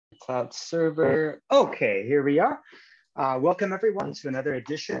cloud server. Okay, here we are. Welcome everyone to another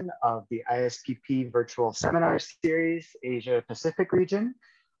edition of the ISPP virtual seminar series, Asia Pacific region.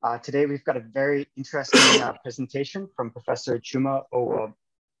 Today we've got a very interesting presentation from Professor Chuma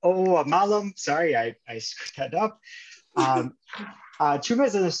Owuamalam. Sorry, I screwed that up. Chuma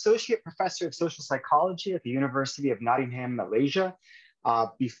is an associate professor of social psychology at the University of Nottingham, Malaysia.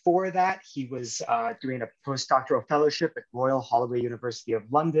 Before that, he was doing a postdoctoral fellowship at Royal Holloway University of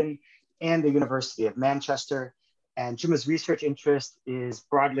London and the University of Manchester. And Chuma's research interest is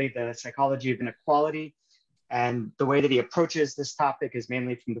broadly the psychology of inequality. And the way that he approaches this topic is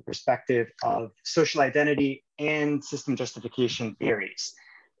mainly from the perspective of social identity and system justification theories.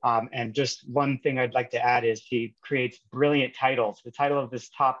 And just one thing I'd like to add is he creates brilliant titles. The title of this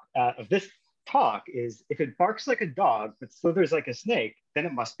talk is, "If it barks like a dog but slithers like a snake, then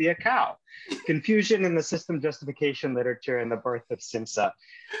it must be a cow. Confusion in the system justification literature and the birth of SIMSA."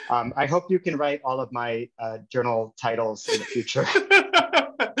 I hope you can write all of my journal titles in the future.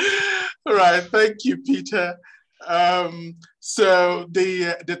 All right, thank you, Peter. So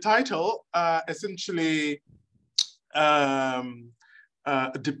the title essentially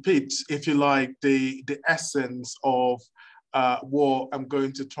depicts, if you like, the essence of what I'm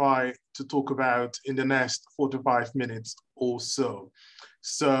going to try to talk about in the next 45 minutes or so.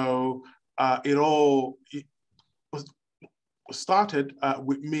 So it all started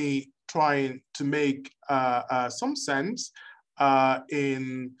with me trying to make some sense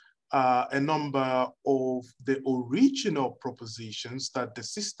in a number of the original propositions that the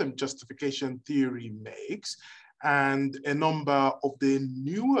system justification theory makes, and a number of the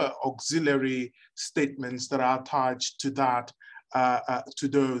newer auxiliary statements that are attached to that, to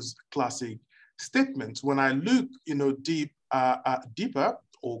those classic statements. When I look, deeper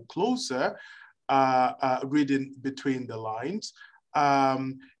or closer, reading between the lines,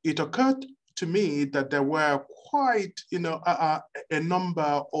 it occurred to me that there were quite, a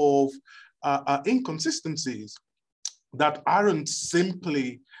number of inconsistencies that aren't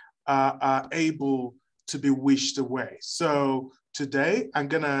simply able to be wished away. So today I'm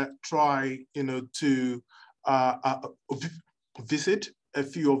gonna try, to visit a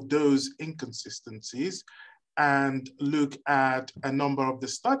few of those inconsistencies and look at a number of the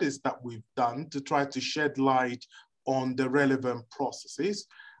studies that we've done to try to shed light on the relevant processes.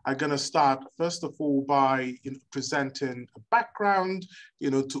 I'm gonna start first of all by presenting a background,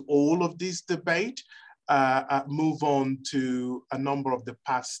 to all of this debate. Move on to a number of the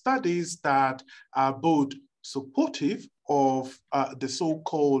past studies that are both supportive of the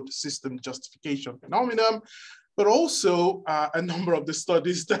so-called system justification phenomenon, but also a number of the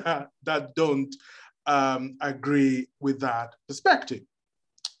studies that don't agree with that perspective.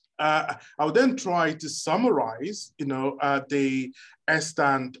 I'll then try to summarize, the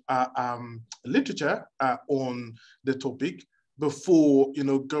extant literature on the topic before,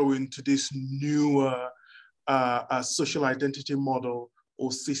 going to this newer social identity model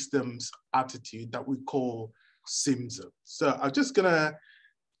or systems attitude that we call SIMSA. So I'm just gonna,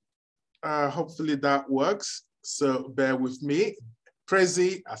 hopefully that works. So bear with me.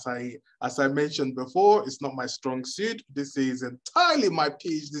 Prezi, as I mentioned before, it's not my strong suit. This is entirely my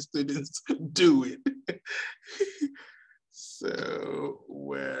PhD students do it. So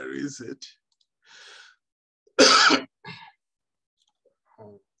where is it?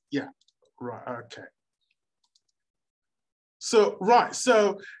 Yeah, right, okay. So, right,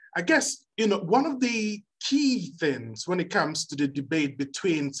 so I guess, one of the key things when it comes to the debate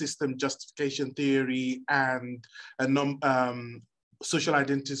between system justification theory and social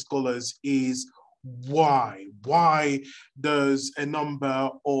identity scholars is why? Why does a number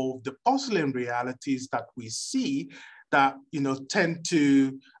of the puzzling realities that we see that, tend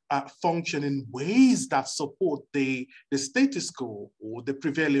to function in ways that support the status quo or the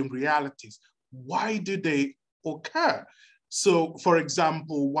prevailing realities, why do they occur? So, for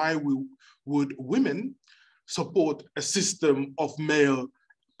example, why would women support a system of male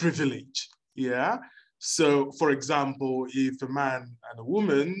privilege? Yeah. So, for example, if a man and a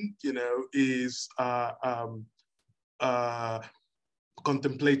woman, is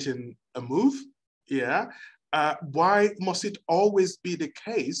contemplating a move, yeah, why must it always be the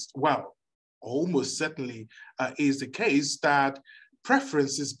case? Well, almost certainly is the case that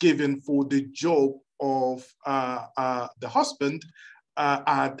preference is given for the job of the husband,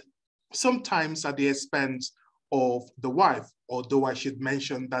 sometimes at the expense of the wife, although I should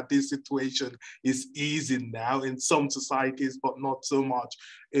mention that this situation is easing now in some societies, but not so much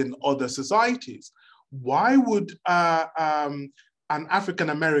in other societies. Why would an African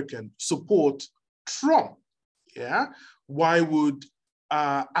American support Trump? Yeah. Why would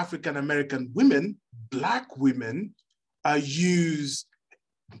African-American women, Black women, use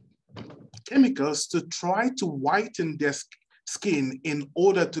chemicals to try to whiten their skin in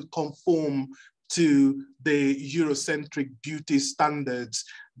order to conform to the Eurocentric beauty standards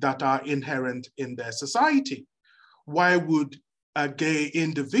that are inherent in their society. Why would a gay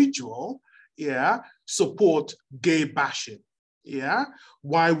individual, support gay bashing?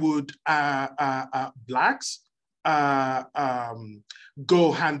 Why would Blacks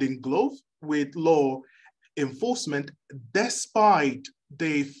go hand in glove with law enforcement despite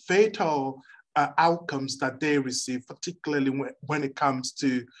the fatal outcomes that they receive, particularly when it comes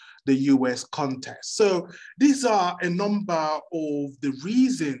to the US contest? So these are a number of the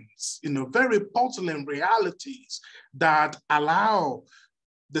reasons, very puzzling realities that allow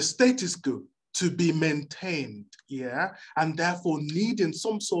the status quo to be maintained, and therefore needing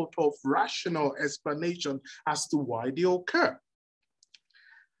some sort of rational explanation as to why they occur.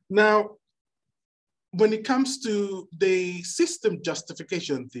 Now, when it comes to the system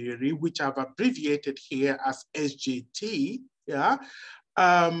justification theory, which I've abbreviated here as SJT,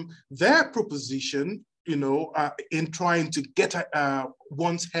 their proposition, in trying to get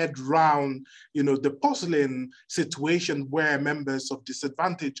one's head round, the puzzling situation where members of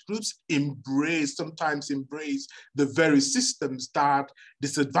disadvantaged groups sometimes embrace the very systems that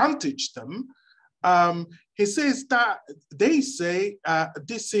disadvantage them. He says that they say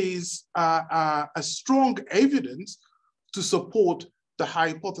this is a strong evidence to support the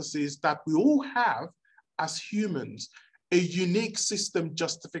hypothesis that we all have as humans a unique system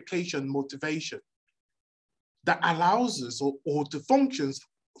justification motivation that allows us or to functions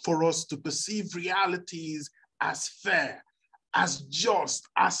for us to perceive realities as fair, as just,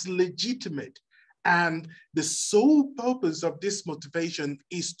 as legitimate. And the sole purpose of this motivation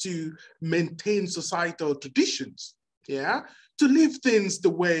is to maintain societal traditions, to leave things the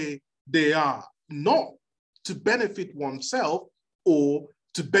way they are, not to benefit oneself or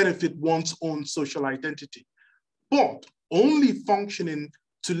to benefit one's own social identity, but only functioning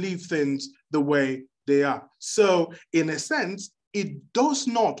to leave things the way they are. So in a sense, it does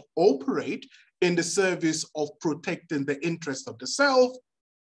not operate in the service of protecting the interest of the self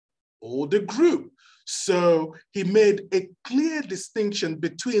or the group. So he made a clear distinction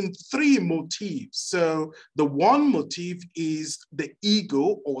between three motifs. So the one motif is the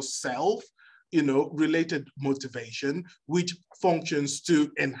ego or self, related motivation, which functions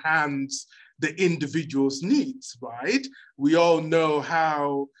to enhance the individual's needs, right? We all know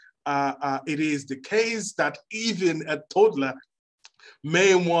how it is the case that even a toddler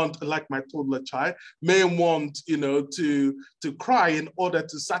may want, like my toddler child, may want, to cry in order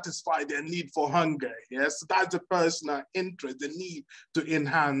to satisfy their need for hunger. Yes, so that's a personal interest, the need to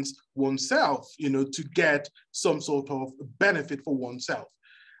enhance oneself, to get some sort of benefit for oneself.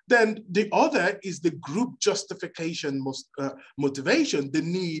 Then the other is the group justification motivation, the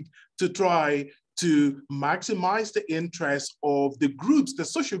need to try to maximize the interests of the groups, the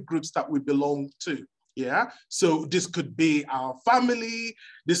social groups that we belong to. So this could be our family,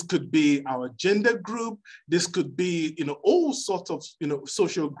 this could be our gender group, this could be, all sorts of,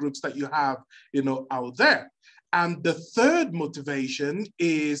 social groups that you have, out there. And the third motivation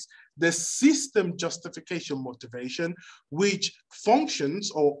is the system justification motivation, which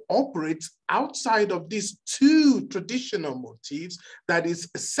functions or operates outside of these two traditional motifs, that is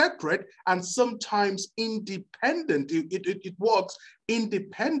separate and sometimes independent. It works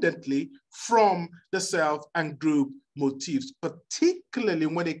independently from the self and group motifs, particularly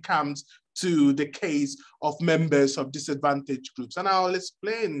when it comes to the case of members of disadvantaged groups. And I'll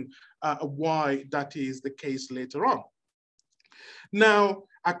explain why that is the case later on. Now,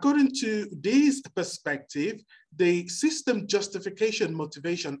 according to this perspective, the system justification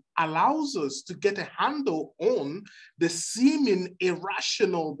motivation allows us to get a handle on the seeming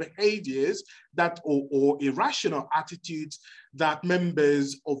irrational behaviors that, or irrational attitudes that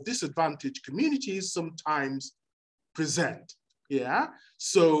members of disadvantaged communities sometimes present.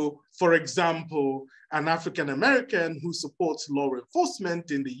 So, for example, an African American who supports law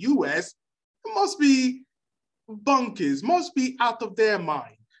enforcement in the US must be bonkers, must be out of their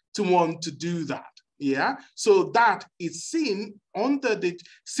mind to want to do that. So that is seen under the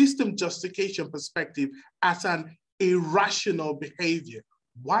system justification perspective as an irrational behavior.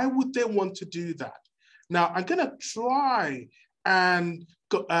 Why would they want to do that? Now, I'm gonna try and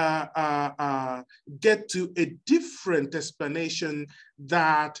get to a different explanation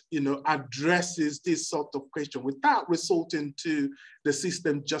that addresses this sort of question without resulting to the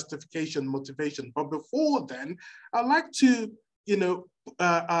system justification motivation. But before then, I'd like to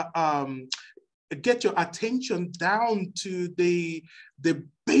get your attention down to the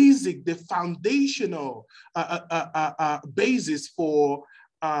basic, the foundational basis for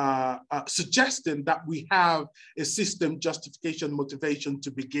suggesting that we have a system, justification, motivation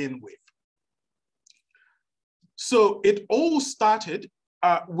to begin with. So it all started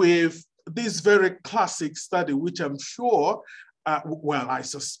with this very classic study, which I'm sure, well, I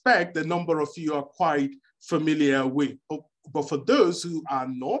suspect a number of you are quite familiar with. But for those who are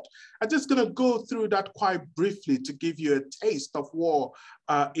not, I'm just going to go through that quite briefly to give you a taste of what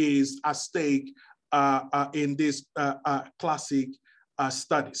is at stake in this classic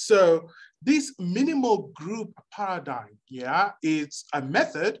study. So this minimal group paradigm, yeah, it's a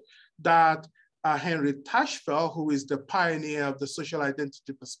method that Henry Tashfeld, who is the pioneer of the social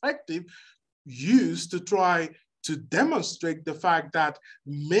identity perspective, used to try to demonstrate the fact that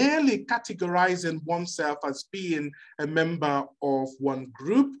merely categorizing oneself as being a member of one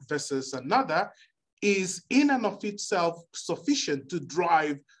group versus another is in and of itself sufficient to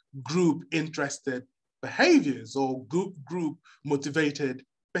drive group interested behaviors or group motivated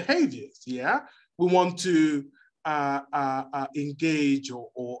behaviors, yeah? We want to engage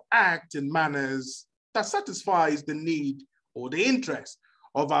or act in manners that satisfies the need or the interest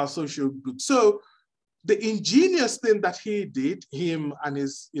of our social group. So the ingenious thing that he did, him and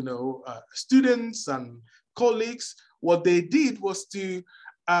his students and colleagues, what they did was to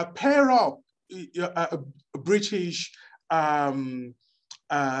pair up British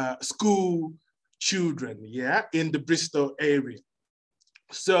school children, yeah, in the Bristol area.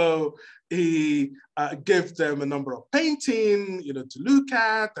 So he gave them a number of paintings, to look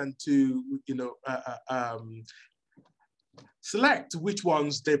at and to, select which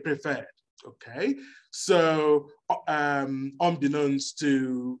ones they preferred. Okay, so unbeknownst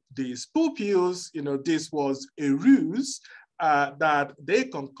to these pupils, this was a ruse that they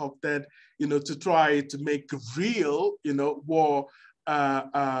concocted, to try to make real, what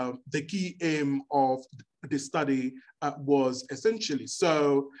the key aim of the study was essentially.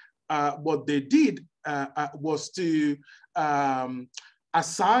 So what they did was to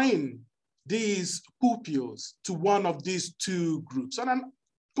assign these pupils to one of these two groups on a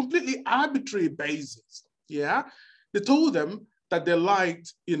completely arbitrary basis, yeah? They told them that they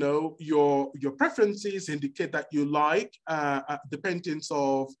liked, your preferences indicate that you like the paintings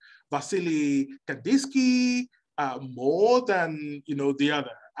of Vasily Kandinsky more than, the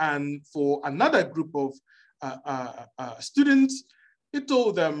other. And for another group of students, he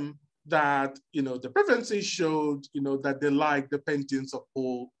told them that, the preferences showed, that they like the paintings of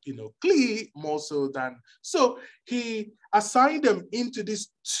Paul, Klee more so than, so he assigned them into these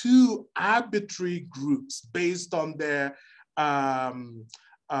two arbitrary groups based on their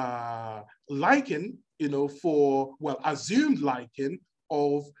liking, for, well, assumed liking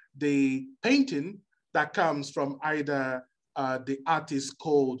of the painting that comes from either the artist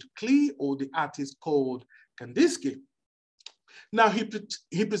called Klee or the artist called Kandinsky. Now,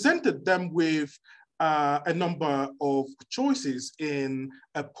 he presented them with a number of choices in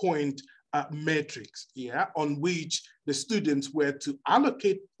a point matrix, yeah, on which the students were to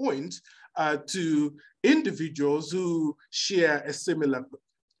allocate points to individuals who share a similar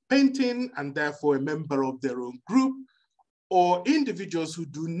painting and therefore a member of their own group, or individuals who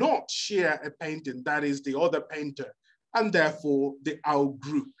do not share a painting, that is the other painter, and therefore the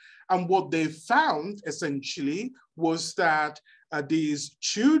out-group. And what they found essentially was that these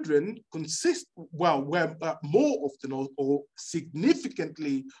children were more often or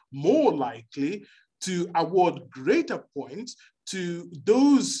significantly more likely to award greater points to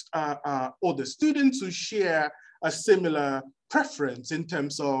those other students who share a similar preference in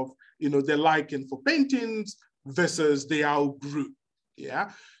terms of, their liking for paintings versus the out group,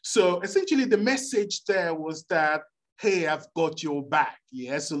 yeah? So essentially the message there was that, hey, I've got your back,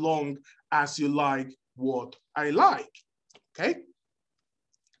 yeah, so long as you like what I like, okay?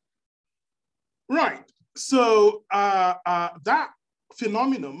 Right, so that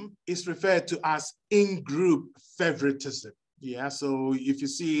phenomenon is referred to as in-group favoritism, yeah? So if you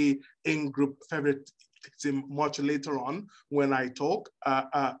see in-group favoritism much later on when I talk,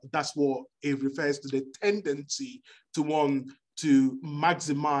 that's what it refers to, the tendency to want to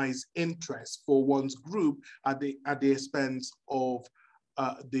maximize interest for one's group at the expense of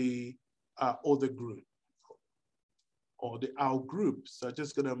the other group or the out group. So I'm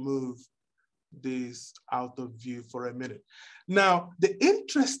just gonna move this out of view for a minute. Now, the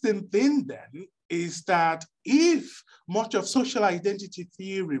interesting thing then is that if much of social identity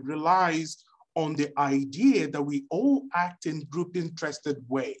theory relies on the idea that we all act in group interested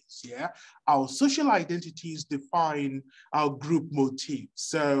ways, yeah? Our social identities define our group motif.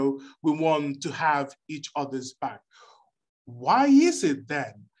 So we want to have each other's back. Why is it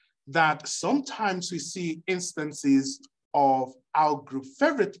then that sometimes we see instances of out-group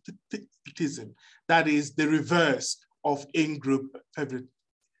favoritism, that is the reverse of in-group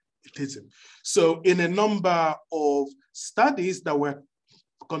favoritism? So in a number of studies that were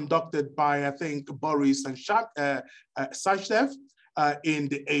conducted by, I think, Boris and Sachdev in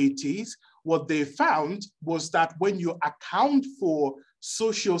the 80s, what they found was that when you account for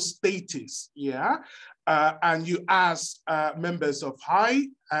social status, yeah, and you ask members of high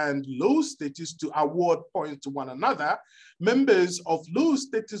and low status to award points to one another, members of low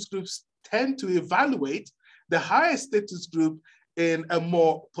status groups tend to evaluate the higher status group in a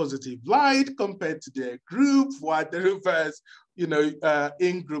more positive light compared to their group, while the reverse, you know,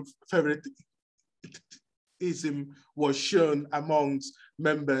 in-group favoritism was shown amongst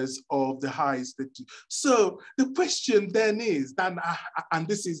members of the high status. So the question then is, and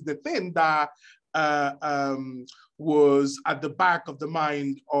this is the thing that was at the back of the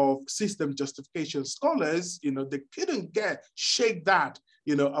mind of system justification scholars, you know, they couldn't shake that,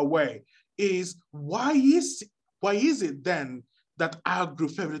 you know, away, is why is it then that our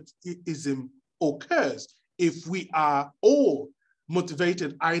group favoritism occurs if we are all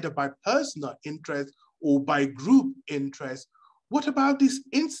motivated either by personal interest or by group interest? What about these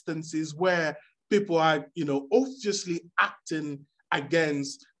instances where people are, you know, obviously acting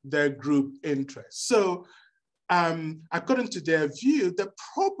against their group interests? So according to their view, there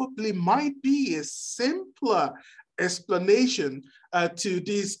probably might be a simpler explanation to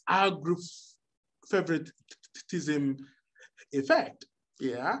this our group favoritism effect,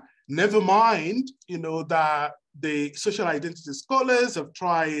 yeah? Never mind, you know, that the social identity scholars have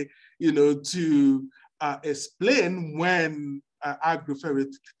tried, you know, to explain when our group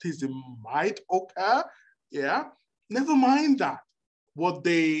favoritism might occur, yeah? Never mind that. What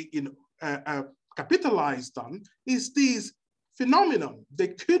they, you know, capitalized on is this phenomenon. They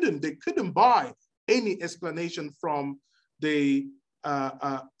couldn't buy any explanation from the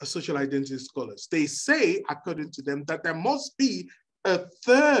social identity scholars. They say, according to them, that there must be a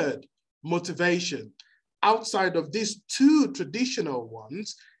third motivation outside of these two traditional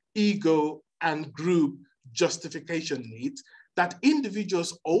ones, ego and group justification needs, that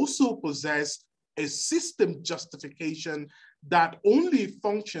individuals also possess a system justification that only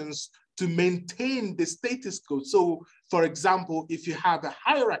functions to maintain the status quo. So, for example, if you have a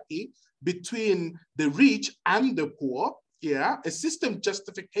hierarchy between the rich and the poor, yeah, a system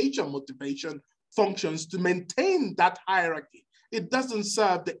justification motivation functions to maintain that hierarchy. It doesn't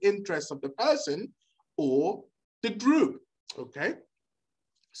serve the interests of the person or the group, okay?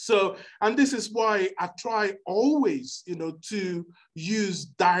 So, and this is why I try always, you know, to use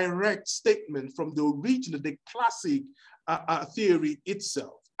direct statement from the original, the classic theory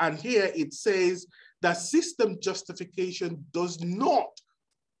itself. And here it says that system justification does not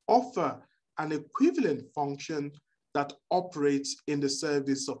offer an equivalent function that operates in the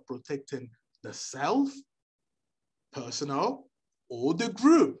service of protecting the self, personal, or the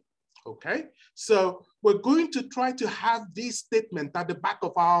group, okay? So we're going to try to have this statement at the back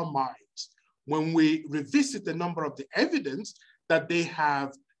of our minds when we revisit a number of the evidence that they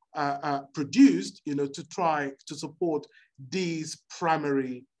have produced, you know, to try to support these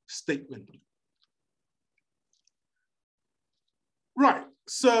primary statements. Right,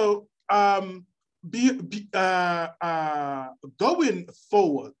 so going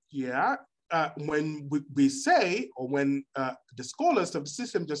forward, yeah, when we say, or when the scholars of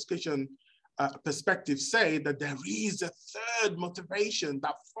system justification perspective say that there is a third motivation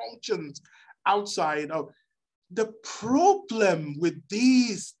that functions outside of, the problem with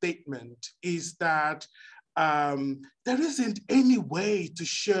this statement is that there isn't any way to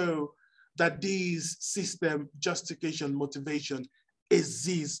show that these system justification motivation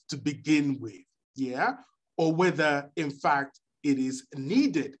exists to begin with, yeah, or whether in fact it is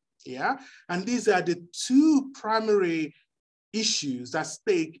needed, yeah. And these are the two primary issues at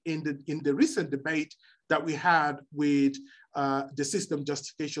stake in the recent debate that we had with the system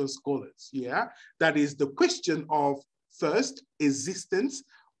justification scholars, yeah. That is the question of, first, existence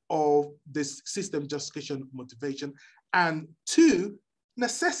of this system justification motivation, and two,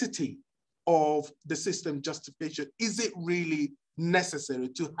 necessity of the system justification. Is it really necessary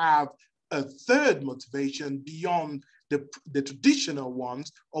to have a third motivation beyond the traditional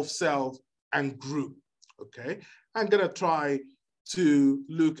ones of self and group, okay? I'm gonna try to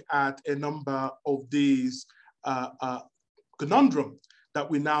look at a number of these conundrums that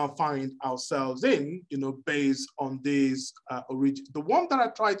we now find ourselves in, based on this origin. The one that I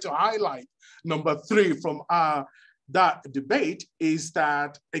tried to highlight, number 3 from that debate, is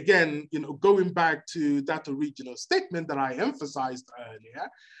that, again, going back to that original statement that I emphasized earlier,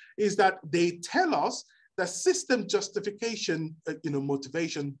 is that they tell us that system justification,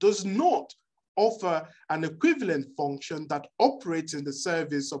 motivation does not offer an equivalent function that operates in the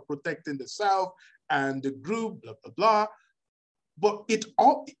service of protecting the self and the group, blah, blah, blah. But it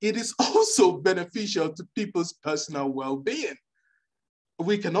is also beneficial to people's personal well-being.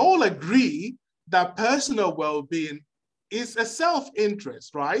 We can all agree that personal well-being is a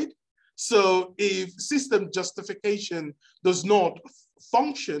self-interest, right? So if system justification does not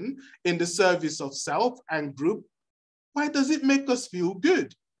function in the service of self and group, why does it make us feel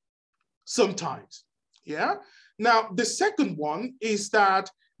good? Sometimes, yeah? Now, the second one is that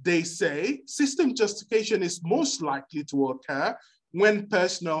they say system justification is most likely to occur when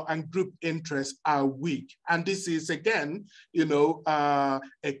personal and group interests are weak. And this is, again, a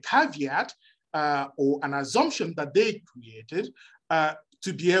caveat or an assumption that they created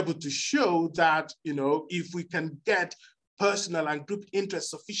to be able to show that, if we can get personal and group interests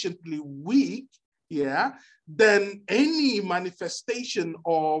sufficiently weak, yeah, then any manifestation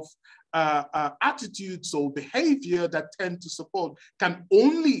of attitudes or behavior that tend to support can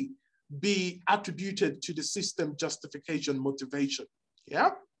only be attributed to the system justification motivation,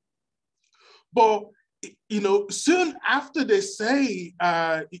 yeah? But, soon after they say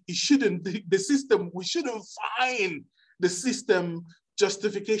we shouldn't find the system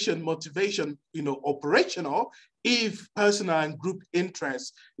justification motivation, operational if personal and group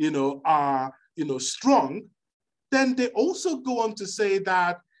interests, are, strong, then they also go on to say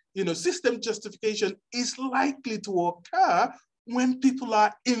that, system justification is likely to occur when people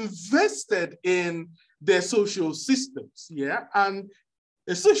are invested in their social systems, yeah? And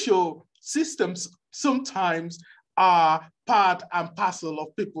the social systems sometimes are part and parcel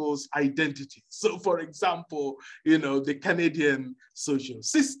of people's identity. So for example, the Canadian social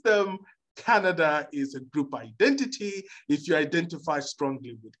system, Canada is a group identity. If you identify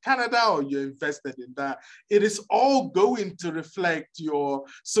strongly with Canada or you're invested in that, it is all going to reflect your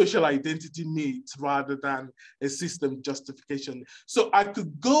social identity needs rather than a system justification. So I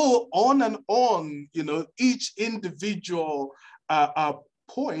could go on and on, each individual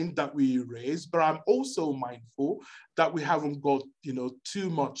point that we raise, but I'm also mindful that we haven't got, too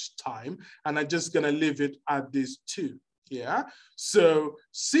much time, and I'm just gonna leave it at these 2. Yeah, so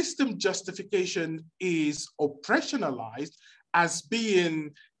system justification is operationalized as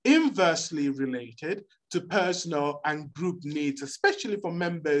being inversely related to personal and group needs, especially for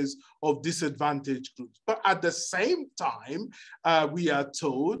members of disadvantaged groups. But at the same time, we are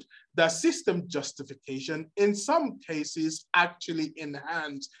told that system justification in some cases actually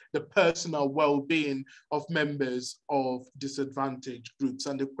enhance the personal well-being of members of disadvantaged groups.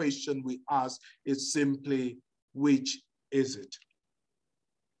 And the question we ask is simply, which is it?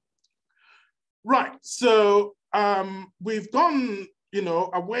 Right, so we've gone,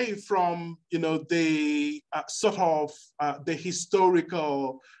 away from, the sort of the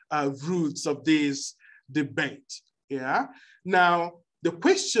historical roots of this debate, yeah? Now, the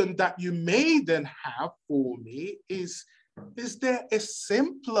question that you may then have for me is there a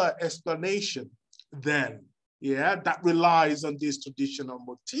simpler explanation then, yeah, that relies on these traditional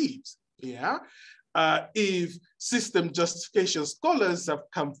motifs, yeah? If system justification scholars have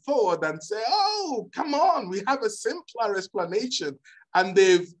come forward and say, oh, come on, we have a simpler explanation, and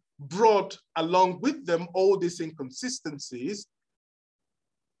they've brought along with them all these inconsistencies,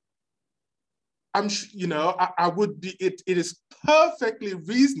 I would be, it is perfectly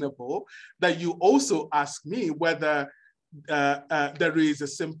reasonable that you also ask me whether there is a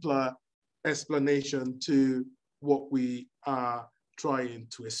simpler explanation to what we are trying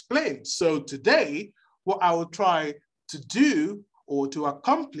to explain. So today, what I will try to do or to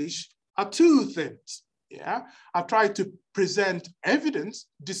accomplish are 2 things. Yeah, I've tried to present evidence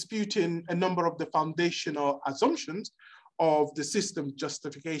disputing a number of the foundational assumptions of the system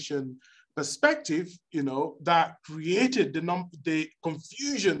justification perspective, that created the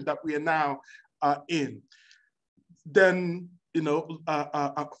confusion that we are now in. Then,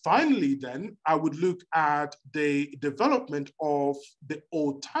 finally, then I would look at the development of the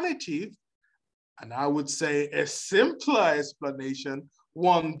alternative, and I would say a simpler explanation,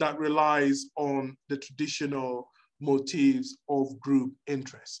 one that relies on the traditional motifs of group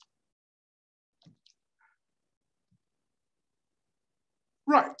interest.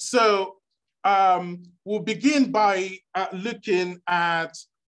 Right, so we'll begin by looking at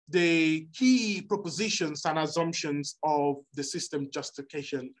the key propositions and assumptions of the system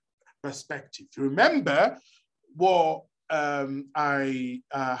justification perspective. Remember what I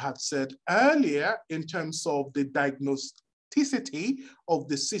had said earlier in terms of the diagnosticity of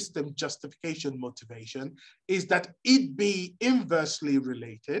the system justification motivation is that it be inversely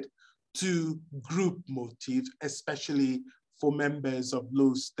related to group motives, especially for members of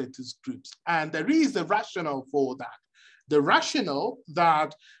low status groups. And there is a rationale for that. The rationale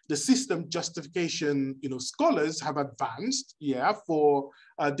that the system justification, scholars have advanced, for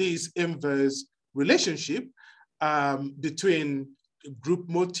this inverse relationship between group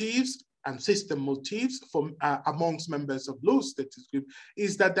motives and system motives from amongst members of low status group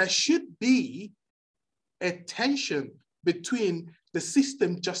is that there should be a tension between the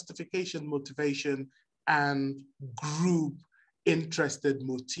system justification motivation and group interested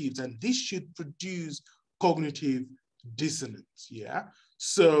motives, and this should produce cognitive dissonance,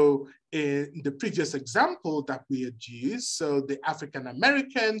 So in the previous example that we had used, so the African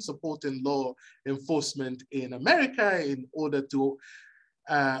American supporting law enforcement in America in order to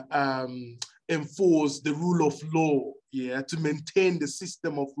enforce the rule of law, to maintain the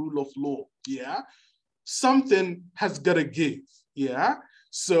system of rule of law, something has got to give,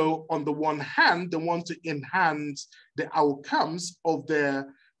 So on the one hand, they want to enhance the outcomes of their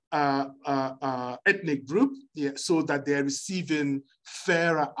ethnic group, so that they're receiving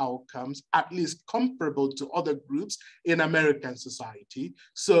fairer outcomes, at least comparable to other groups in American society.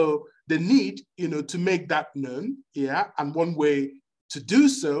 So the need, to make that known, and one way to do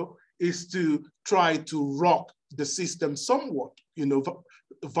so is to try to rock the system somewhat,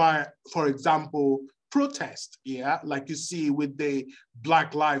 via, for example, protest, like you see with the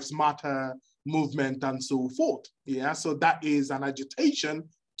Black Lives Matter movement and so forth, So that is an agitation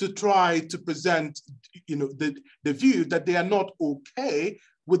to try to present, the view that they are not okay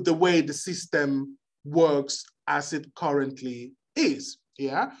with the way the system works as it currently is,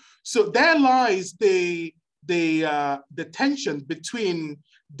 So there lies the tension between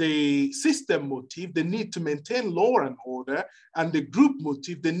the system motive, the need to maintain law and order, and the group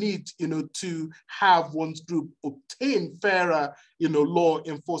motive, the need, to have one's group obtain fairer, law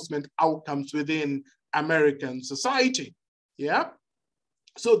enforcement outcomes within American society,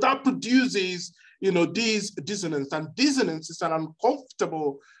 So that produces, these dissonance, and dissonance is an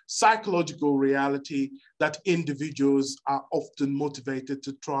uncomfortable psychological reality that individuals are often motivated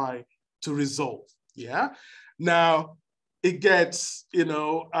to try to resolve, Now, it gets,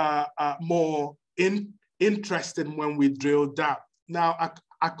 more interesting when we drill down. Now,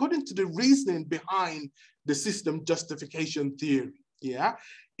 according to the reasoning behind the system justification theory,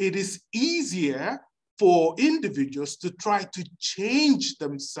 it is easier for individuals to try to change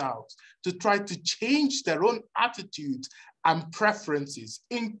themselves, to try to change their own attitudes and preferences,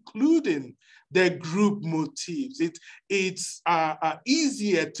 including their group motives. It's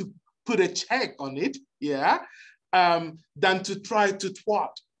easier to put a check on it, than to try to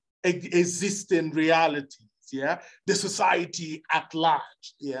thwart existing realities, the society at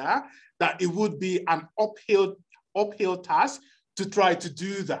large, that it would be an uphill task to try to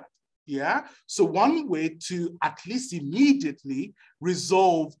do that, So one way to at least immediately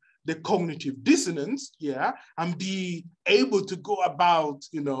resolve the cognitive dissonance, and be able to go about,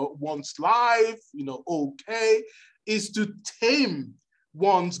 one's life, okay, is to tame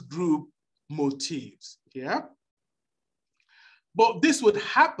one's group motives, But this would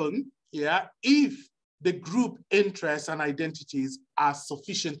happen, if the group interests and identities are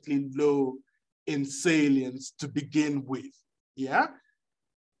sufficiently low in salience to begin with,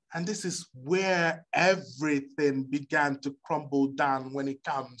 And this is where everything began to crumble down when it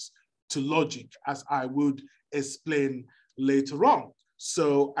comes to logic, as I would explain later on.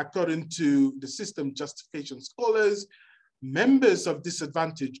 So according to the system justification scholars, members of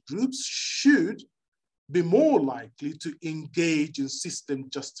disadvantaged groups should be more likely to engage in system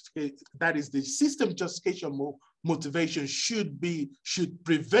justification. That is, the system justification motivation should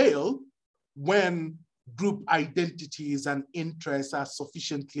prevail when group identities and interests are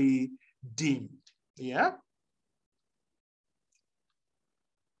sufficiently deemed,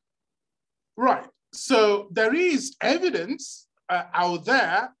 Right, so there is evidence out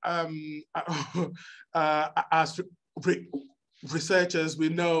there, as researchers, we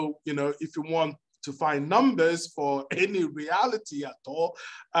know, if you want to find numbers for any reality at all,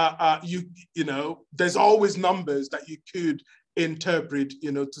 there's always numbers that you could interpret,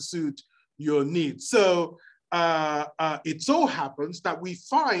 to suit your needs. So it so happens that we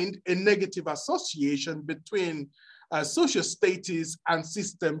find a negative association between social status and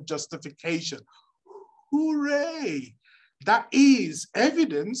system justification. Hooray! that is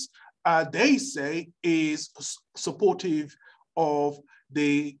evidence, they say, is supportive of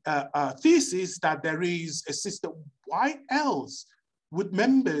the thesis that there is a system. Why else would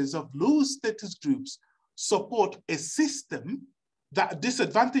members of low status groups support a system that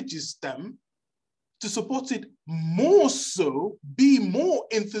disadvantages them, to support it more so, be more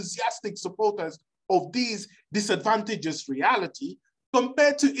enthusiastic supporters of these disadvantageous reality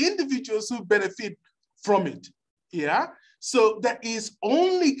compared to individuals who benefit from it? Yeah. So there is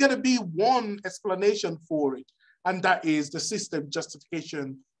only going to be one explanation for it, and that is the system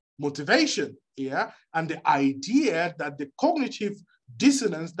justification motivation. Yeah. And the idea that the cognitive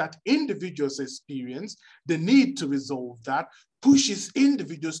dissonance that individuals experience, the need to resolve that, pushes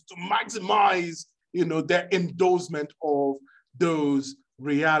individuals to maximize, their endorsement of those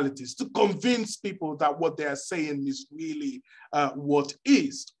realities, to convince people that what they are saying is really what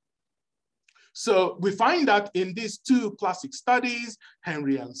is. So we find that in these two classic studies,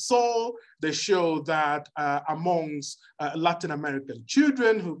 Henry and Saul, they show that amongst Latin American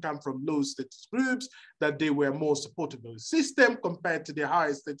children who come from low status groups, that they were more supportive of the system compared to their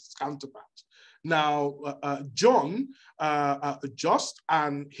higher status counterparts. Now, John Just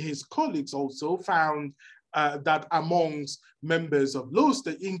and his colleagues also found that amongst members of low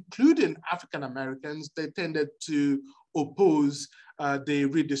status, including African Americans, they tended to oppose the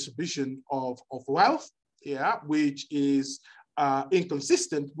redistribution of wealth, yeah, which is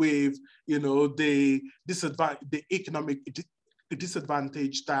inconsistent with, the economic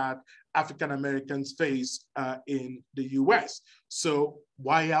disadvantage that African Americans face in the US. So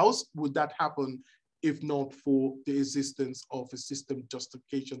why else would that happen if not for the existence of a system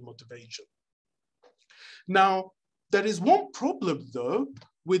justification motivation? Now, there is one problem though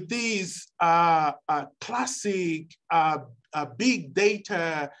with these classic big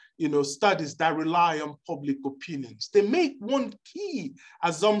data, studies that rely on public opinions. They make one key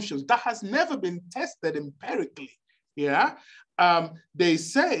assumption that has never been tested empirically. Yeah, they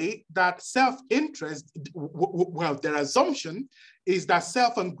say that self-interest, well, their assumption is that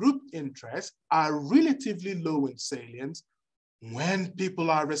self and group interests are relatively low in salience when people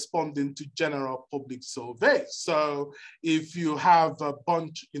are responding to general public surveys. So if you have a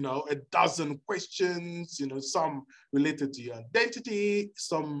bunch, a dozen questions, some related to your identity,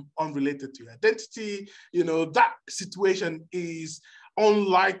 some unrelated to your identity, that situation is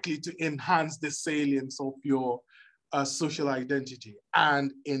unlikely to enhance the salience of your social identity.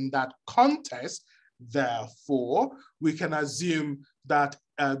 And in that context, therefore, we can assume that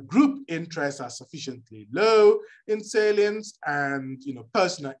group interests are sufficiently low in salience, and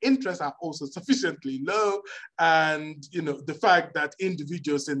personal interests are also sufficiently low, and the fact that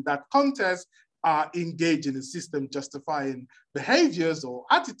individuals in that context are engaging in system justifying behaviors or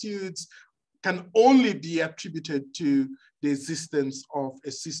attitudes can only be attributed to the existence of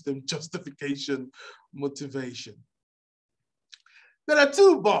a system justification motivation. There are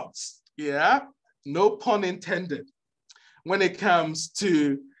two buts, yeah, no pun intended, when it comes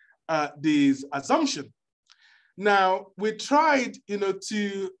to these assumptions. Now, we tried,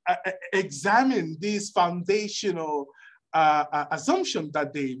 to examine these foundational assumptions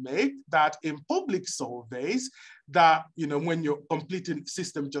that they make, that in public surveys, that, when you're completing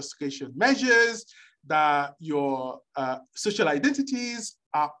system justification measures, that your social identities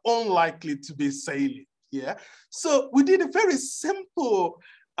are unlikely to be salient. Yeah. So we did a very simple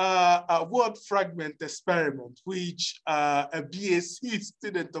word fragment experiment, which a BSc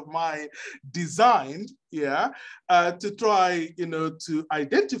student of mine designed, yeah, to try, to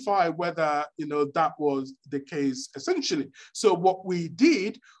identify whether, that was the case essentially. So what we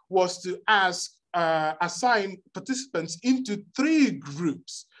did was to assign participants into 3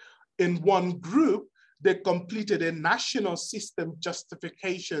 groups. In one group, they completed a national system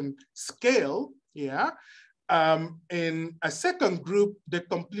justification scale, yeah. In a second group, they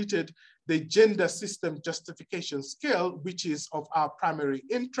completed the gender system justification scale, which is of our primary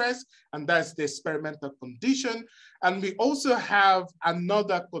interest, and that's the experimental condition. And we also have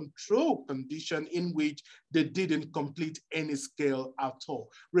another control condition in which they didn't complete any scale at all.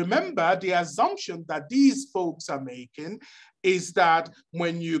 Remember, the assumption that these folks are making is that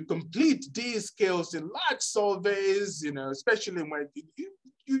when you complete these scales in large surveys, especially when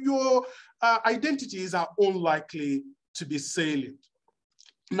your identities are unlikely to be salient.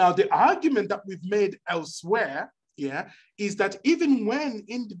 Now, the argument that we've made elsewhere, yeah, is that even when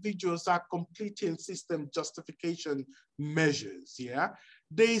individuals are completing system justification measures, yeah,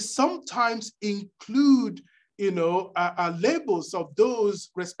 they sometimes include, labels of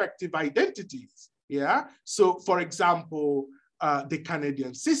those respective identities, yeah. So, for example, the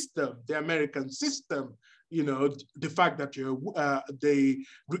Canadian system, the American system, you know, the fact that you're the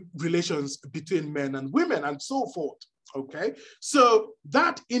relations between men and women and so forth. Okay, so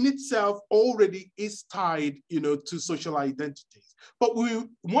that in itself already is tied, you know, to social identities. But we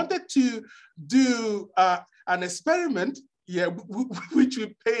wanted to do an experiment, yeah, which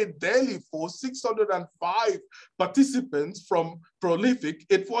we paid daily for, 605 participants from Prolific.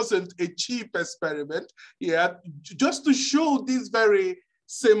 It wasn't a cheap experiment, yeah, just to show this very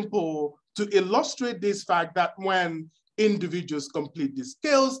simple, to illustrate this fact that when individuals complete these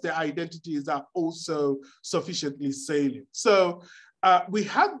skills, their identities are also sufficiently salient. So we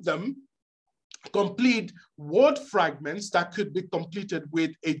had them complete word fragments that could be completed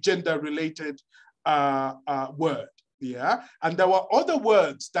with a gender-related word, yeah? And there were other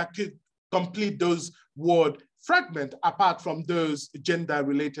words that could complete those word fragments apart from those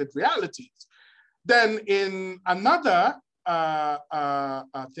gender-related realities. Then in another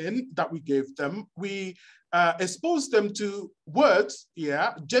thing that we gave them, we exposed them to words,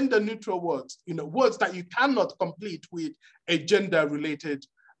 yeah, gender-neutral words, you know, words that you cannot complete with a gender-related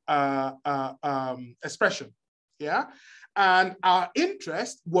expression, yeah? And our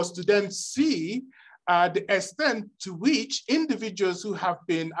interest was to then see the extent to which individuals who have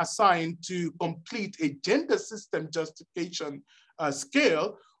been assigned to complete a gender system justification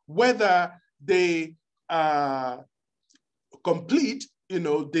scale, whether they complete, you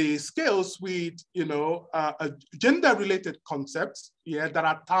know, the scales with, you know, gender-related concepts, yeah, that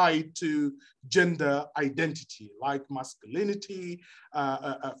are tied to gender identity, like masculinity,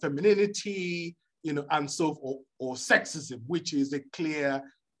 femininity, you know, and so forth, or sexism, which is a clear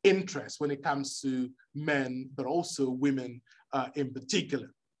interest when it comes to men, but also women in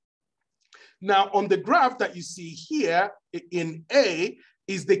particular. Now, on the graph that you see here in A,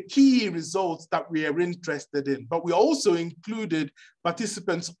 is the key results that we are interested in. But we also included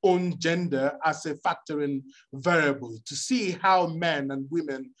participants' own gender as a factoring variable to see how men and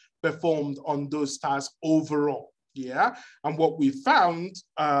women performed on those tasks overall, yeah? And what we found,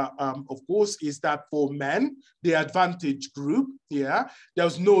 of course, is that for men, the advantage group, yeah, there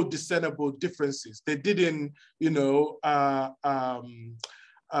was no discernible differences. They didn't, you know,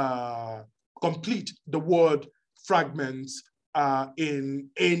 complete the word fragments in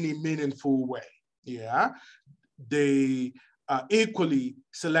any meaningful way, yeah? They equally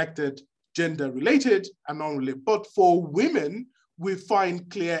selected gender-related and non-related. But for women, we find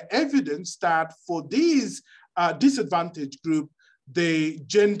clear evidence that for these disadvantaged group, the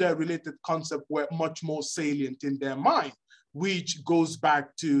gender-related concepts were much more salient in their mind, which goes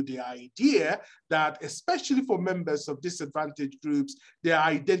back to the idea that, especially for members of disadvantaged groups, their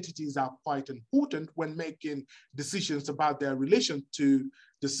identities are quite important when making decisions about their relation to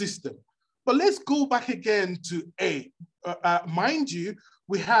the system. But let's go back again to A. Mind you,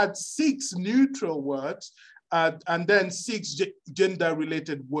 we had 6 neutral words and then 6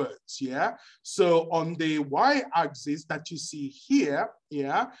 gender-related words, yeah? So on the y-axis that you see here,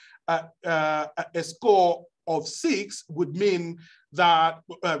 yeah, a score of 6 would mean that,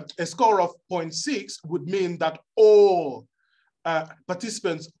 a score of 0.6 would mean that all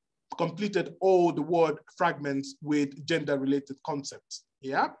participants completed all the word fragments with gender-related concepts,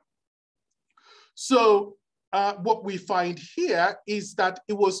 yeah? So what we find here is that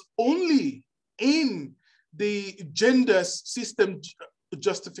it was only in the gender system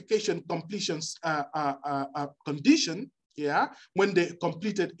justification completions condition, yeah, when they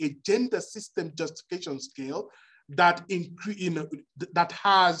completed a gender system justification scale that that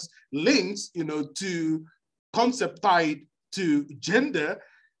has links, you know, to concept tied to gender.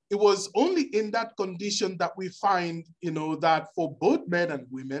 It was only in that condition that we find, you know, that for both men and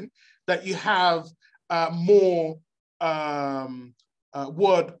women, that you have more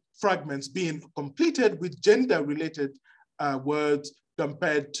word fragments being completed with gender-related words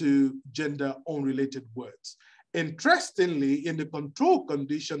compared to gender-unrelated words. Interestingly, in the control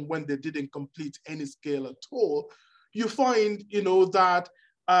condition, when they didn't complete any scale at all, you find, you know, that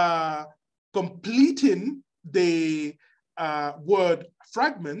completing the word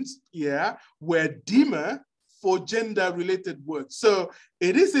fragments, yeah, were dimmer for gender-related words. So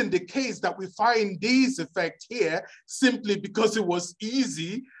it isn't the case that we find these effects here simply because it was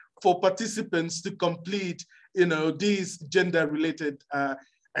easy for participants to complete, you know, these gender-related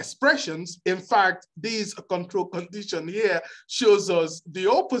expressions. In fact, this control condition here shows us the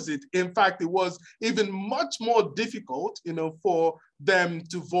opposite. In fact, it was even much more difficult, you know, for them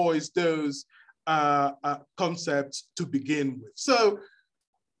to voice those concepts to begin with. So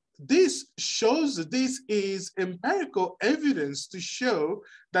this is empirical evidence to show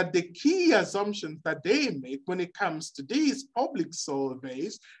that the key assumptions that they make when it comes to these public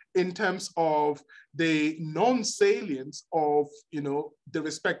surveys in terms of the non-salience of, the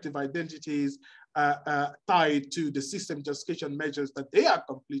respective identities tied to the system justification measures that they are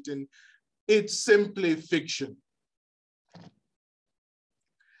completing, it's simply fiction.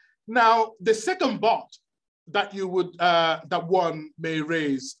 Now, the second but that you would, that one may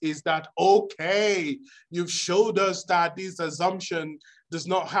raise is that, okay, you've showed us that this assumption does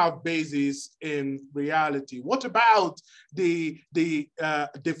not have basis in reality. What about the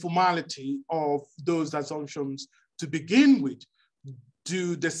formality of those assumptions to begin with?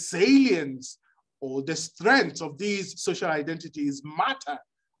 Do the salience or the strength of these social identities matter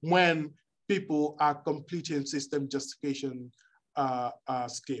when people are completing system justification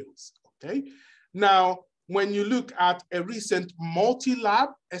skills, okay? Now, when you look at a recent multi-lab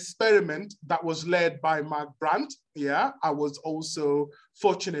experiment that was led by Mark Brandt, I was also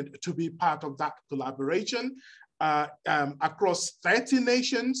fortunate to be part of that collaboration across 30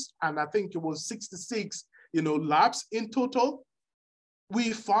 nations, and I think it was 66, labs in total.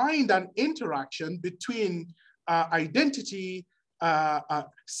 We find an interaction between identity,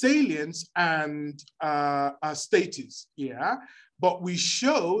 salience, and status, But we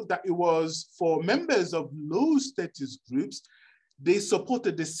show that it was for members of low status groups, they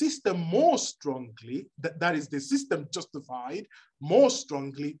supported the system more strongly, that is the system justified more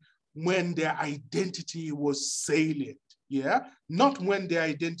strongly when their identity was salient, not when their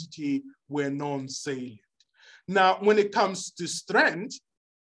identity were non-salient. Now, when it comes to strength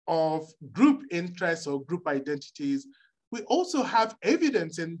of group interests or group identities, we also have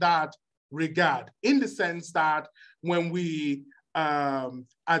evidence in that regard, in the sense that when we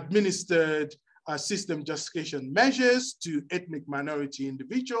administered system justification measures to ethnic minority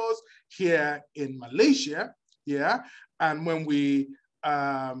individuals here in Malaysia, and when we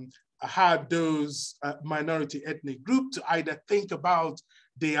had those minority ethnic group to either think about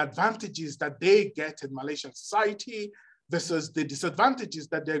the advantages that they get in Malaysian society versus the disadvantages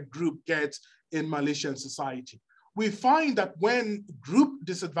that their group gets in Malaysian society. We find that when group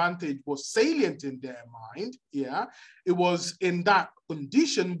disadvantage was salient in their mind, it was in that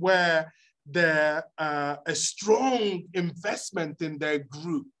condition where a strong investment in their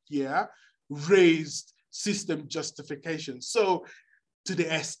group, raised system justification. So to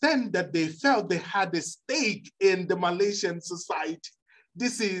the extent that they felt they had a stake in the Malaysian society,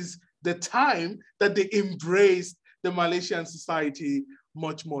 this is the time that they embraced the Malaysian society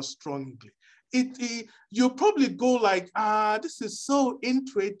much more strongly. You probably go like, this is so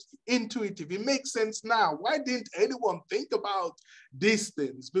intuitive. It makes sense now. Why didn't anyone think about these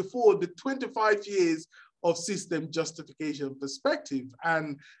things before the 25 years of system justification perspective?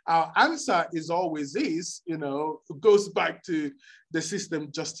 And our answer is always goes back to the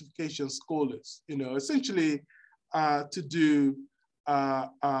system justification scholars, essentially to do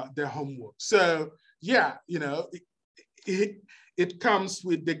their homework. So yeah, it comes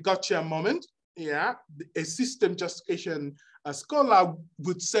with the gotcha moment. A system justification scholar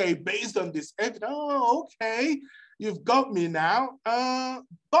would say, based on this evidence, oh, okay, you've got me now,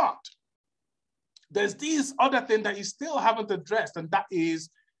 but there's this other thing that you still haven't addressed, and that is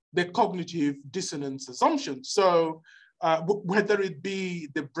the cognitive dissonance assumption. So whether it be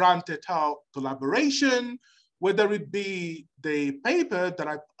the Brandt et al. Collaboration, whether it be the paper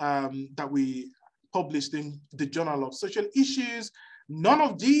that we published in the Journal of Social Issues, none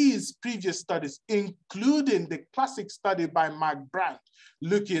of these previous studies, including the classic study by Mark Brandt,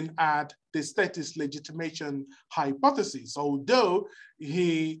 looking at the status legitimation hypothesis, although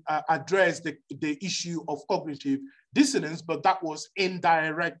he addressed the issue of cognitive dissonance, but that was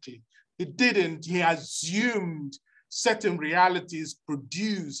indirectly. He assumed certain realities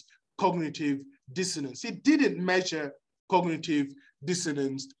produce cognitive dissonance. He didn't measure cognitive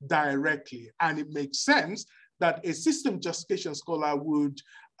dissonance directly, and it makes sense that a system justification scholar would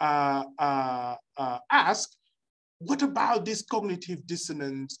ask, what about this cognitive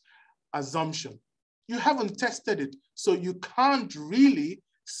dissonance assumption? You haven't tested it, so you can't really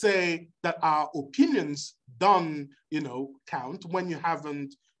say that our opinions don't, count when you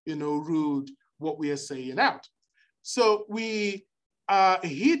haven't, ruled what we are saying out. So we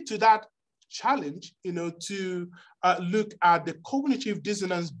heed to that challenge, to look at the cognitive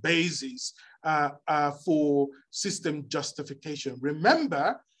dissonance basis for system justification.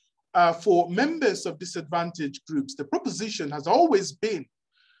 Remember, for members of disadvantaged groups, the proposition has always been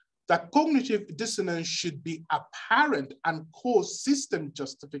that cognitive dissonance should be apparent and cause system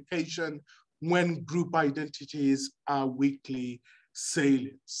justification when group identities are weakly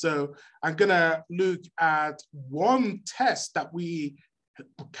salient. So I'm gonna look at one test that we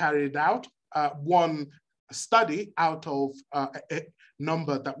carried out, one study out of a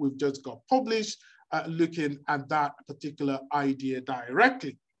number that we've just got published, looking at that particular idea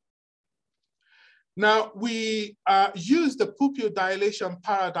directly. Now, we use the pupil dilation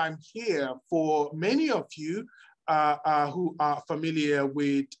paradigm here for many of you who are familiar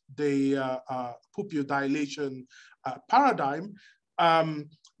with the pupil dilation paradigm.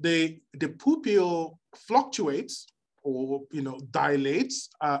 The pupil fluctuates or dilates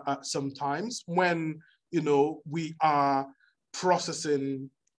sometimes when we are processing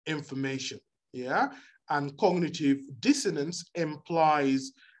information, yeah? And cognitive dissonance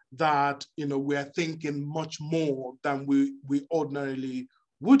implies that we are thinking much more than we ordinarily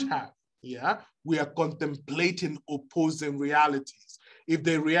would have, yeah? We are contemplating opposing realities. If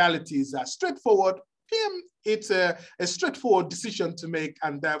the realities are straightforward, it's a straightforward decision to make,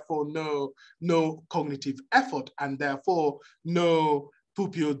 and therefore no cognitive effort, and therefore no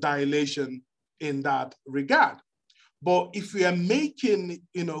pupil dilation in that regard. But if we are making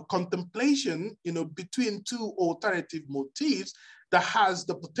contemplation between two alternative motifs that has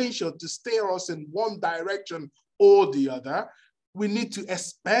the potential to steer us in one direction or the other, we need to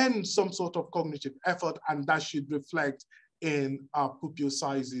expend some sort of cognitive effort, and that should reflect in our pupil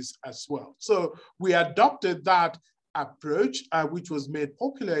sizes as well. So we adopted that approach, which was made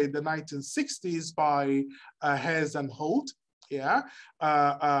popular in the 1960s by Hess and Holt. Yeah,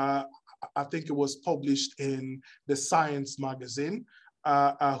 I think it was published in the Science magazine,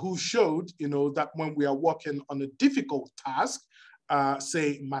 who showed that when we are working on a difficult task,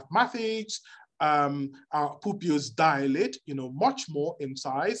 say mathematics, our pupils dilate, much more in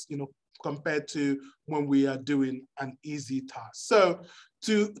size, compared to when we are doing an easy task. So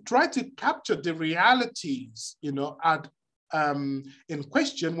to try to capture the realities, in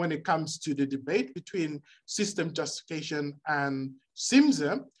question when it comes to the debate between system justification and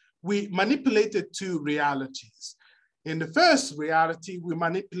SIMSA, we manipulated two realities. In the first reality, we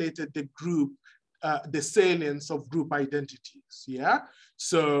manipulated the group, the salience of group identities, yeah?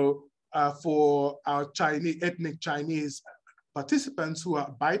 So for our ethnic Chinese participants who are,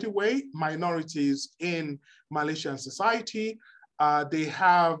 by the way, minorities in Malaysian society, they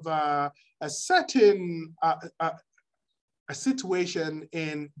have a certain a situation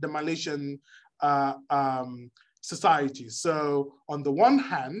in the Malaysian society. So on the one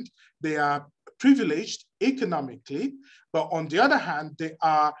hand, they are privileged economically, but on the other hand, they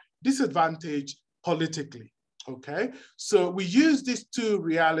are disadvantaged politically. Okay, so we use these two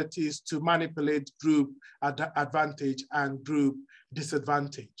realities to manipulate group advantage and group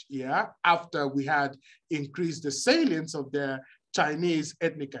disadvantage, yeah? After we had increased the salience of their Chinese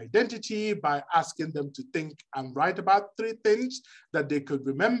ethnic identity by asking them to think and write about 3 things that they could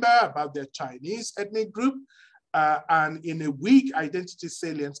remember about their Chinese ethnic group. And in a weak identity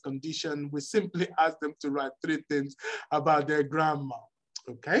salience condition, we simply ask them to write 3 things about their grandma,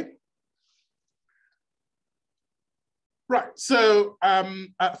 okay? Right, so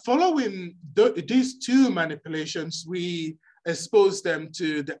following these 2 manipulations, we exposed them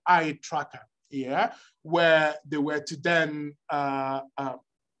to the eye tracker, yeah, where they were to then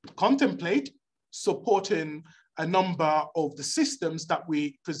contemplate supporting a number of the systems that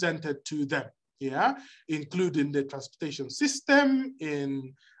we presented to them, yeah, including the transportation system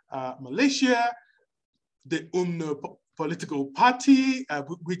in Malaysia, the UMNO political party,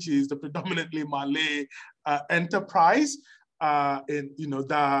 which is the predominantly Malay enterprise, and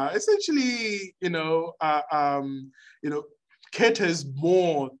that essentially caters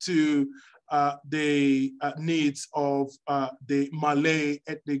more to the needs of the Malay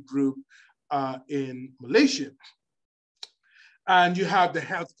ethnic group in Malaysia. And you have the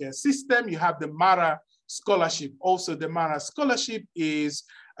healthcare system, you have the Mara scholarship. Also, the Mara scholarship is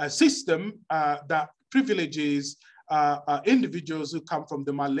a system that privileges individuals who come from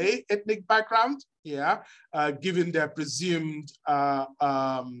the Malay ethnic background, yeah, given their presumed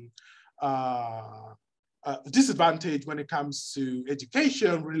disadvantage when it comes to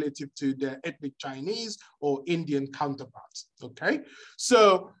education relative to their ethnic Chinese or Indian counterparts, okay?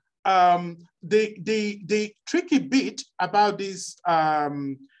 So the tricky bit about this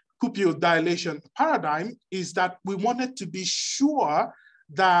pupil dilation paradigm is that we wanted to be sure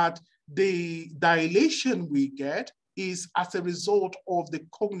that the dilation we get is as a result of the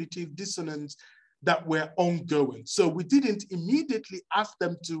cognitive dissonance that were ongoing. So we didn't immediately ask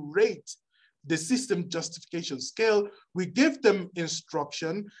them to rate the system justification scale. We gave them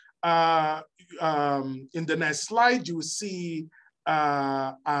instruction. In the next slide, you will see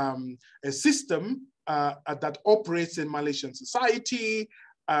a system that operates in Malaysian society.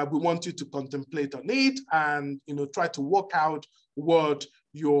 We want you to contemplate on it and try to work out what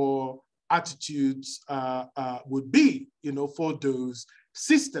your attitudes would be for those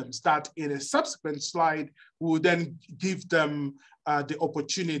systems that in a subsequent slide will then give them the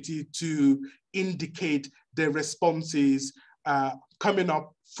opportunity to indicate their responses coming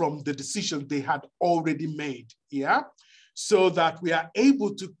up from the decisions they had already made, yeah? So that we are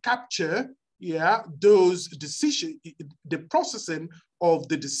able to capture, yeah, those decisions, the processing of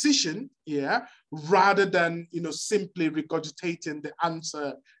the decision, yeah, rather than, simply regurgitating the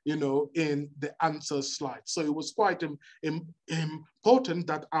answer, in the answer slide. So it was quite important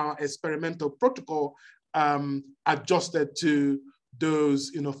that our experimental protocol adjusted to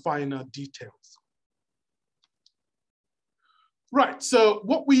those, finer details. Right, so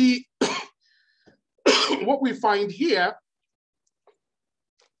what we what we find here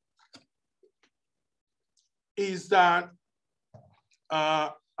is that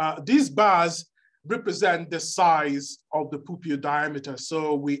these bars represent the size of the pupil diameter.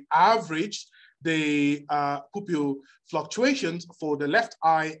 So we averaged the pupil fluctuations for the left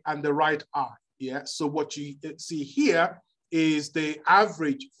eye and the right eye. Yeah, so what you see here is the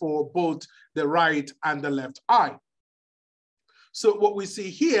average for both the right and the left eye. So what we see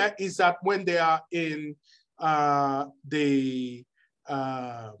here is that when they are in the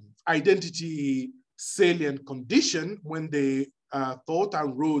identity salient condition, when they thought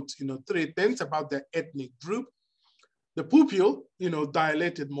and wrote, 3 things about their ethnic group, the pupil,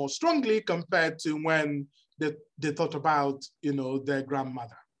 dilated more strongly compared to when they thought about, their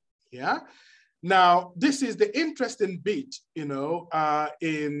grandmother. Yeah. Now, this is the interesting bit,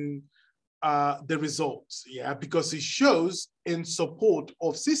 in the results, yeah, because it shows in support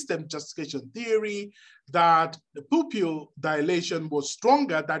of system justification theory that the pupil dilation was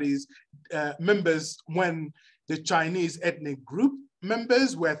stronger, that is, members when the Chinese ethnic group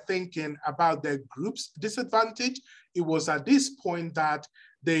members were thinking about their group's disadvantage. It was at this point that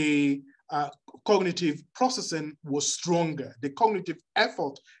the cognitive processing was stronger. The cognitive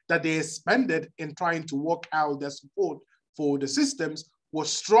effort that they expended in trying to work out their support for the systems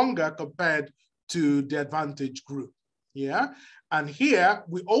was stronger compared to the advantage group, yeah? And here,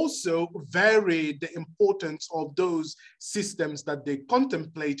 we also vary the importance of those systems that they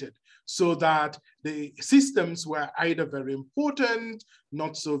contemplated so that the systems were either very important,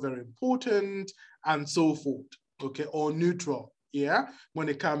 not so very important, and so forth, okay, or neutral, yeah? When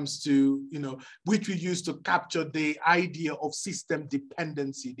it comes to, which we use to capture the idea of system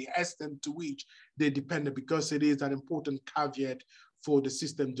dependency, the extent to which they depend, because it is an important caveat for the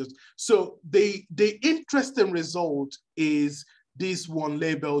system. So the interesting result is this one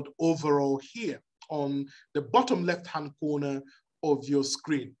labeled overall here on the bottom left-hand corner of your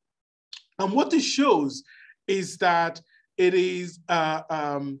screen. And what it shows is that it is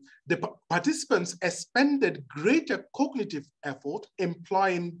the participants expended greater cognitive effort,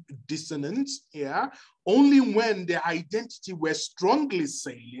 implying dissonance, yeah, only when their identity were strongly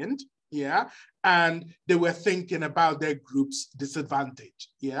salient, yeah, and they were thinking about their group's disadvantage,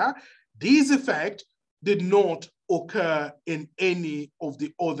 yeah. These effects did not occur in any of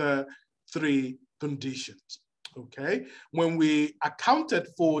the other 3 conditions, okay? When we accounted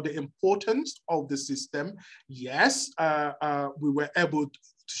for the importance of the system, yes, we were able to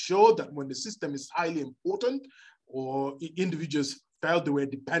show that when the system is highly important or individuals felt they were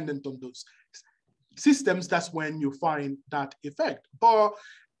dependent on those systems, that's when you find that effect. But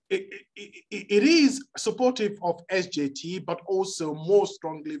it is supportive of SJT, but also more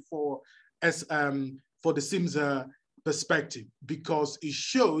strongly for the SIMSA perspective, because it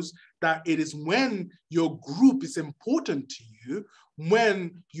shows that it is when your group is important to you,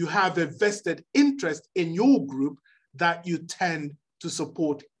 when you have a vested interest in your group, that you tend to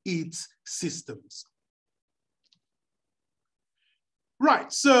support its systems.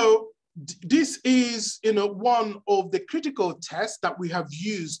 Right, so this is, one of the critical tests that we have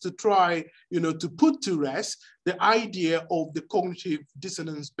used to try, to put to rest the idea of the cognitive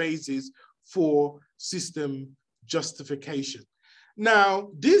dissonance basis for system justification.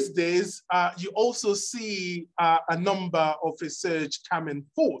 Now, these days, you also see a number of research coming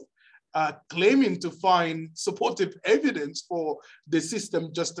forth, claiming to find supportive evidence for the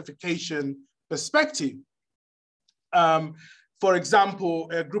system justification perspective. For example,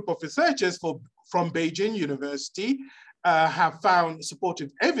 a group of researchers from Beijing University have found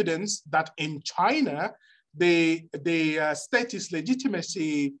supportive evidence that in China, the status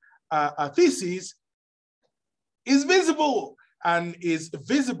legitimacy thesis is visible, and is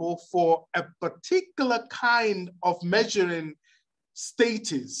visible for a particular kind of measuring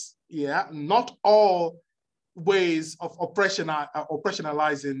status, yeah, not all ways of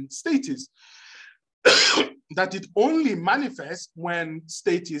operationalizing status, that it only manifests when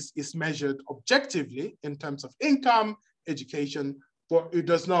status is measured objectively in terms of income, education, but it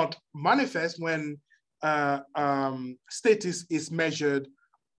does not manifest when status is measured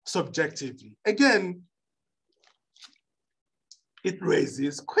subjectively. Again, it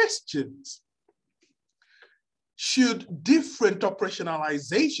raises questions. Should different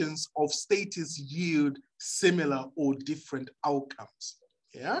operationalizations of status yield similar or different outcomes?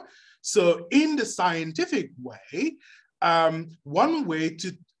 Yeah. So in the scientific way, one way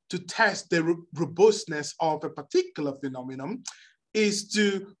to test the robustness of a particular phenomenon is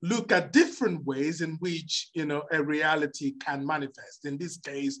to look at different ways in which, you know, a reality can manifest. In this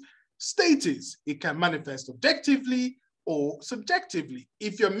case, status, it can manifest objectively or subjectively.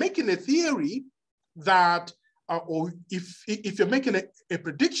 If you're making a theory that or if you're making a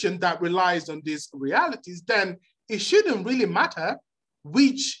prediction that relies on these realities, then it shouldn't really matter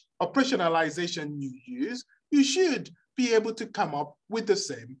which operationalization you use. You should be able to come up with the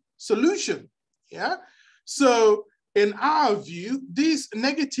same solution. Yeah. So in our view, this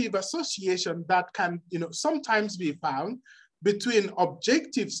negative association that can, you know, sometimes be found between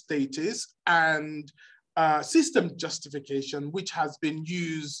objective status and system justification, which has been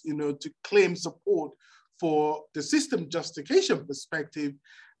used, you know, to claim support for the system justification perspective,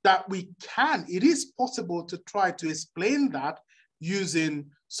 that it is possible to try to explain that using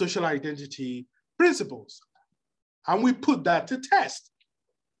social identity principles. And we put that to test.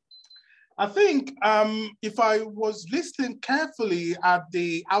 I think if I was listening carefully at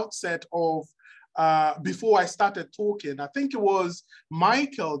the outset of, before I started talking, I think it was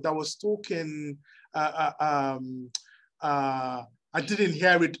Michael that was talking, I didn't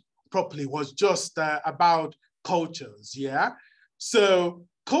hear it properly, was just about cultures, yeah? So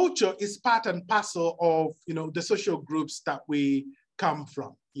culture is part and parcel of, you know, the social groups that we come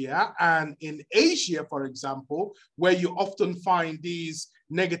from, yeah? And in Asia, for example, where you often find these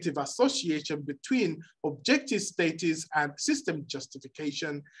negative association between objective status and system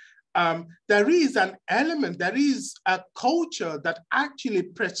justification, there is an element, there is a culture that actually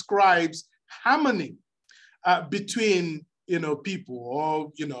prescribes harmony between, you know, people,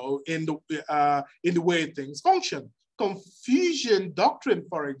 or, you know, in the way things function. Confucian doctrine,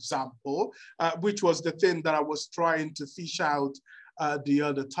 for example, which was the thing that I was trying to fish out the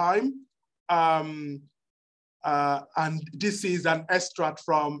other time. And this is an extract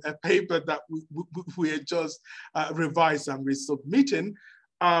from a paper that we had just revised and resubmitting,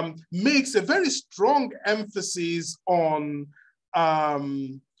 makes a very strong emphasis on,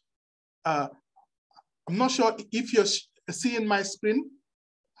 I'm not sure if you're seeing my screen.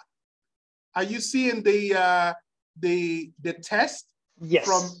 Are you seeing the test? Yes.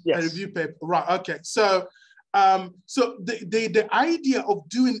 From a review paper? Right. Okay. So so the idea of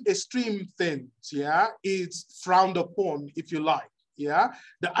doing extreme things, yeah, is frowned upon, if you like. Yeah,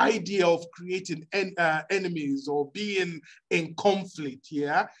 the idea of creating enemies or being in conflict,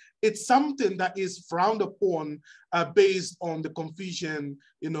 yeah, it's something that is frowned upon based on the Confucian,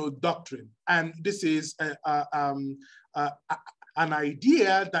 you know, doctrine. And this is an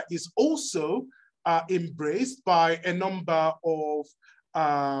idea that is also embraced by a number of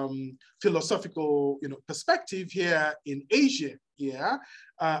philosophical, you know, perspective here in Asia, yeah,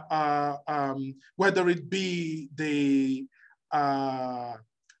 whether it be the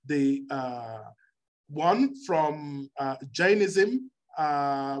one from Jainism,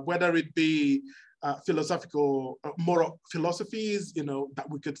 whether it be philosophical, moral philosophies, you know, that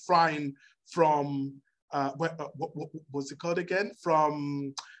we could find from, what was it called again?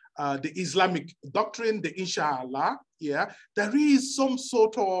 From the Islamic doctrine, the Inshallah, yeah, there is some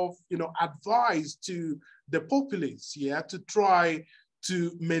sort of, you know, advice to the populace, yeah, to try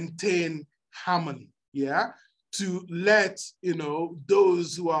to maintain harmony, yeah, to let, you know,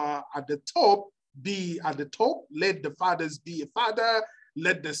 those who are at the top be at the top, let the fathers be a father,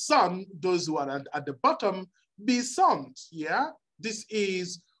 let the son, those who are at the bottom, be sons, yeah. This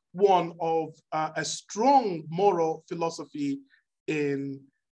is one of a strong moral philosophy in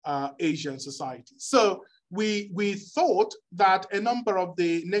Asian society. So we thought that a number of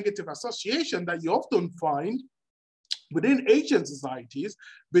the negative association that you often find within Asian societies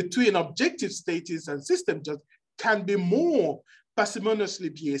between objective status and system just can be more parsimoniously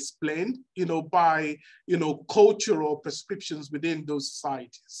be explained, you know, by, you know, cultural prescriptions within those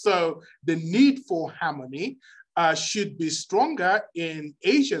societies. So the need for harmony should be stronger in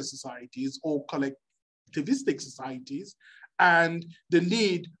Asian societies or collectivistic societies, and the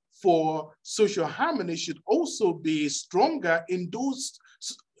need for social harmony should also be stronger in those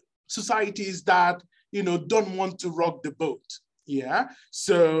societies that, don't want to rock the boat. Yeah,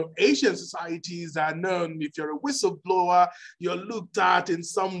 so Asian societies are known, if you're a whistleblower, you're looked at in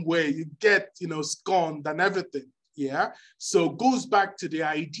some way, you get, scorned and everything. Yeah, so goes back to the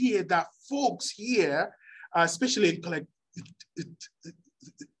idea that folks here, especially in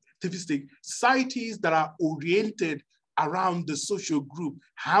collectivistic societies that are oriented around the social group,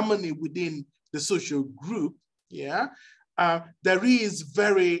 harmony within the social group, yeah, there is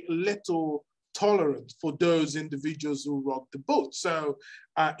very little tolerance for those individuals who rock the boat. So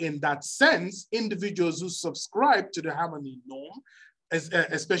in that sense, individuals who subscribe to the harmony norm,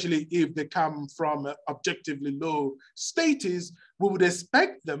 especially if they come from objectively low status, we would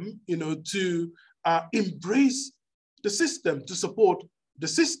expect them, to embrace the system, to support the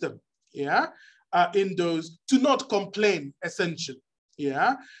system, yeah, in those, to not complain, essentially,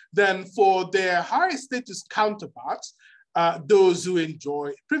 yeah. Then for their high status counterparts, those who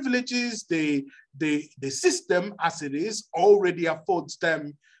enjoy privileges, the system as it is already affords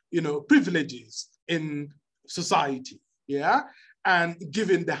them, privileges in society, yeah. And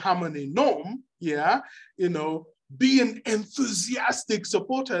given the harmony norm, yeah, being enthusiastic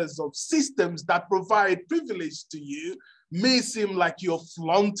supporters of systems that provide privilege to you may seem like you're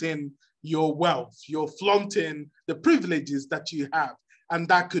flaunting your wealth, you're flaunting the privileges that you have, and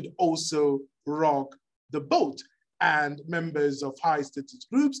that could also rock the boat. And members of high status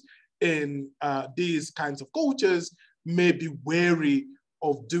groups in these kinds of cultures may be wary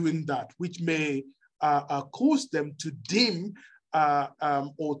of doing that, which may cause them to dim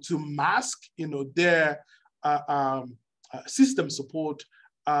or to mask, their system support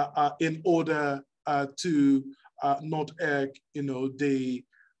in order to not irk, the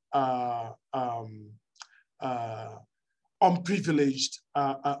unprivileged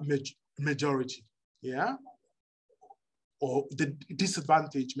majority, yeah, or the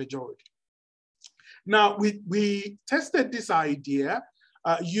disadvantaged majority. Now, we tested this idea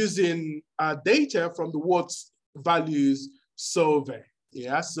using data from the What's Values survey.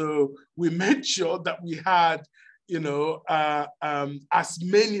 Yeah, so we made sure that we had, as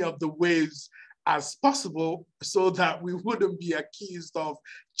many of the waves as possible so that we wouldn't be accused of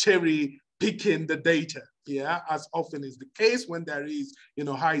cherry picking the data. Yeah, as often is the case when there is,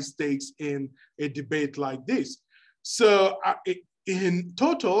 high stakes in a debate like this. So in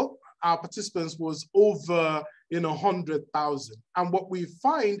total, our participants was over 100,000. And what we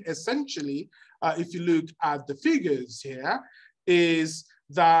find essentially, if you look at the figures here, is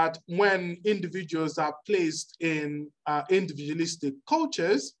that when individuals are placed in individualistic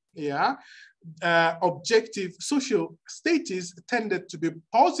cultures, yeah, objective social status tended to be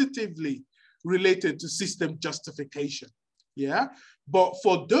positively related to system justification. Yeah, but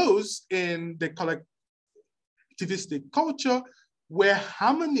for those in the collectivistic culture where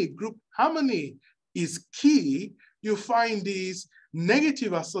harmony is key, you find this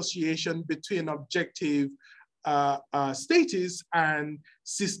negative association between objective status and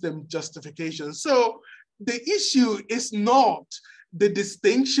system justification. So the issue is not the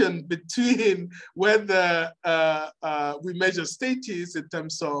distinction between whether we measure status in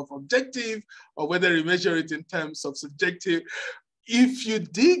terms of objective or whether we measure it in terms of subjective. If you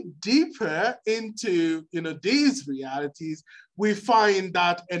dig deeper into these realities, we find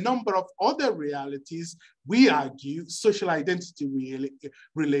that a number of other realities, we argue, social identity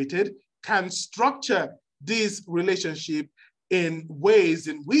related, can structure this relationship in ways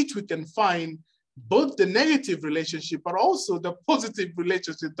in which we can find both the negative relationship, but also the positive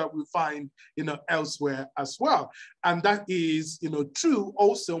relationship that we find elsewhere as well. And that is true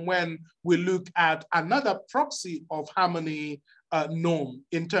also when we look at another proxy of harmony norm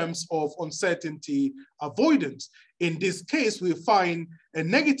in terms of uncertainty avoidance. In this case, we find a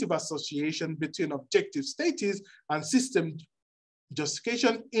negative association between objective status and system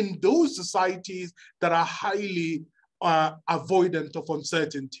justification in those societies that are highly avoidant of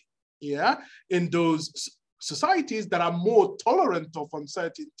uncertainty. Yeah, in those societies that are more tolerant of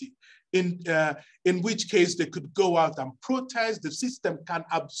uncertainty, in which case they could go out and protest. The system can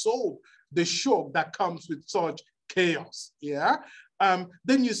absorb the shock that comes with such chaos. Yeah,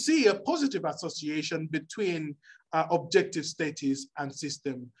 then you see a positive association between objective status and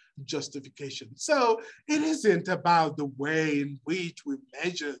system justification. So it isn't about the way in which we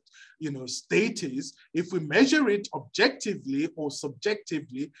measure, status. If we measure it objectively or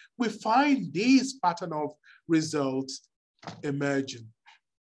subjectively, we find this pattern of results emerging.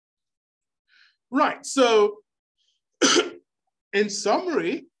 Right, so in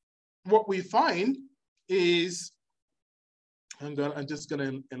summary, what we find is, I'm just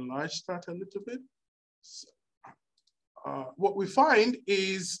gonna enlarge that a little bit. So, what we find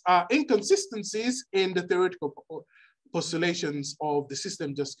is inconsistencies in the theoretical postulations of the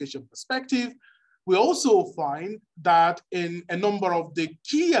system justification perspective. We also find that in a number of the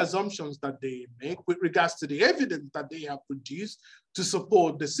key assumptions that they make with regards to the evidence that they have produced to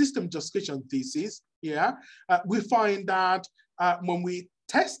support the system justification thesis, we find that when we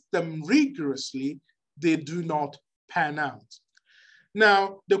test them rigorously, they do not pan out.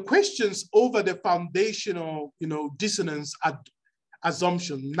 Now, the questions over the foundational, dissonance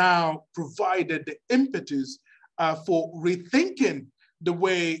assumption now provided the impetus for rethinking the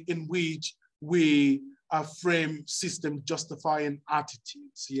way in which we frame system justifying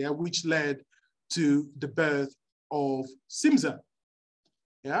attitudes, which led to the birth of SIMSA.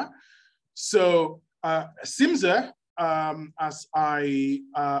 So SIMSA, as I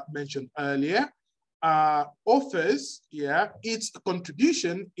mentioned earlier, offers, its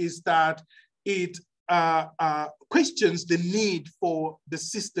contribution is that it questions the need for the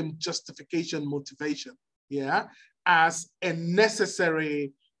system justification motivation, as a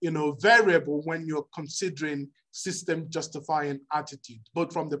necessary, variable when you're considering system justifying attitude,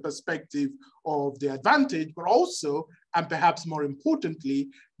 both from the perspective of the advantage, but also, and perhaps more importantly,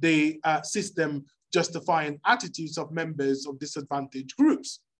 the system justifying attitudes of members of disadvantaged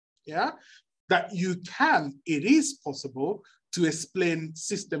groups, that it is possible to explain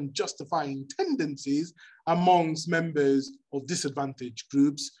system justifying tendencies amongst members of disadvantaged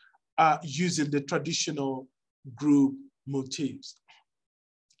groups using the traditional group motifs.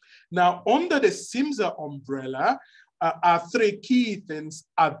 Now, under the SIMSA umbrella are three key things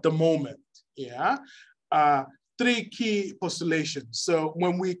at the moment, three key postulations. So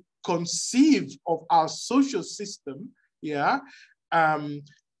when we conceive of our social system,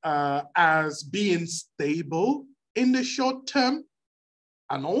 as being stable in the short term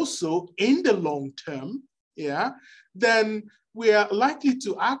and also in the long term, then we are likely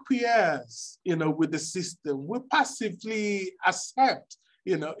to acquiesce, with the system. We passively accept,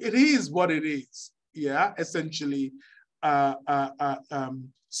 it is what it is, essentially.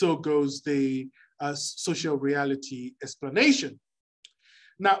 So goes the social reality explanation.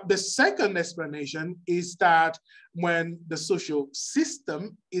 Now, the second explanation is that when the social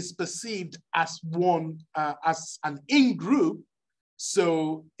system is perceived as as an in-group,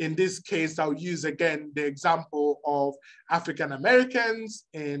 so in this case, I'll use again the example of African Americans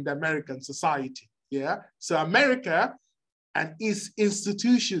in the American society, So America and its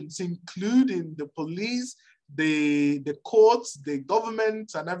institutions, including the police, the courts, the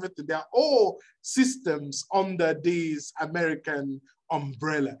government, and everything, they're all systems under this American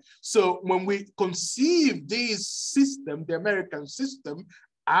umbrella. So when we conceive this system, the American system,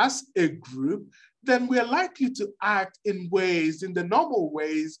 as a group, then we're likely to act in the normal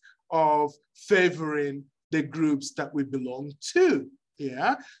ways of favoring the groups that we belong to,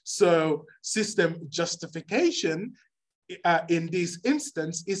 So system justification in this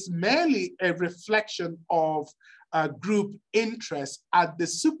instance is merely a reflection of group interest at the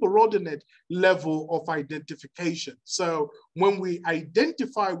superordinate level of identification. So when we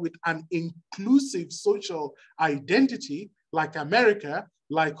identify with an inclusive social identity, like America,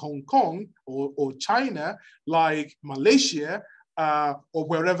 like Hong Kong, or China, like Malaysia, or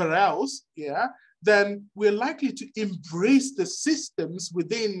wherever else, then we're likely to embrace the systems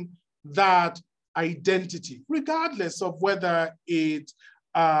within that identity, regardless of whether it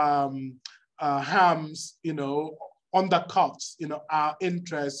harms, undercuts, our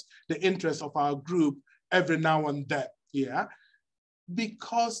interests, the interests of our group every now and then,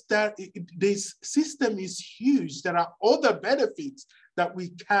 because this system is huge. There are other benefits that we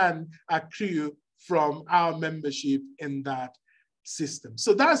can accrue from our membership in that system.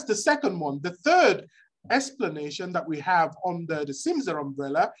 So that's the second one. The third explanation that we have under the SIMSA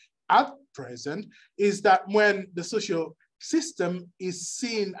umbrella at present is that when the social system is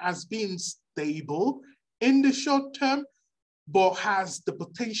seen as being stable in the short term, but has the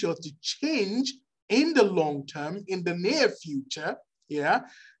potential to change in the long term, in the near future,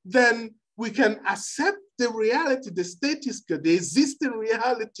 then we can accept the reality, the status quo, the existing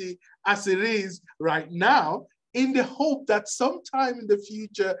reality as it is right now, in the hope that sometime in the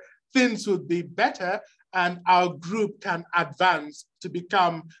future, things would be better and our group can advance to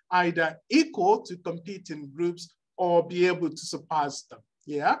become either equal to competing groups or be able to surpass them,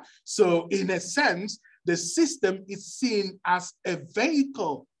 So in a sense, the system is seen as a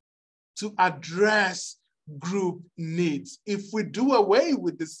vehicle to address group needs. If we do away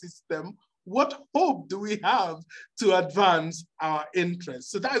with the system, what hope do we have to advance our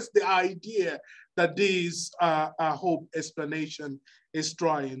interests? So that's the idea that this hope explanation is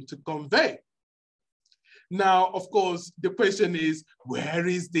trying to convey. Now, of course, the question is, where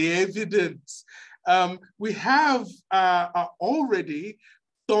is the evidence? We have already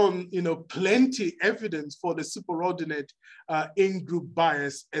done, plenty evidence for the superordinate in-group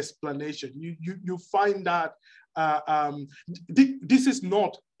bias explanation. You find that this is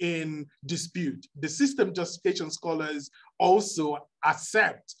not in dispute. The system justification scholars also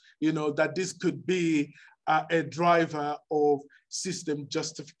accept, that this could be a driver of system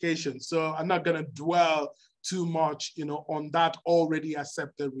justification. So I'm not going to dwell too much, on that already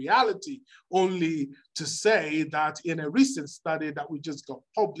accepted reality, only to say that in a recent study that we just got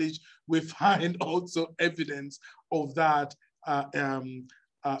published, we find also evidence of that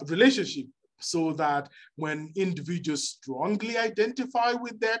relationship. So that when individuals strongly identify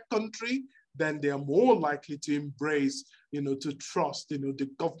with their country, then they are more likely to embrace, to trust, the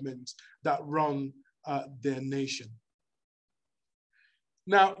governments that run their nation.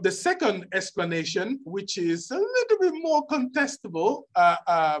 Now, the second explanation, which is a little bit more contestable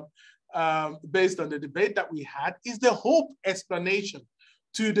based on the debate that we had, is the hope explanation.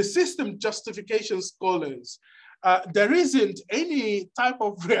 To the system justification scholars, there isn't any type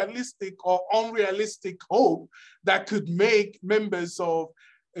of realistic or unrealistic hope that could make members of,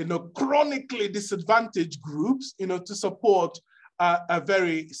 chronically disadvantaged groups, to support a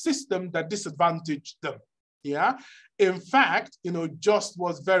very system that disadvantaged them. Yeah. In fact, Just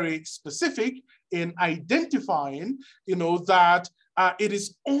was very specific in identifying, that it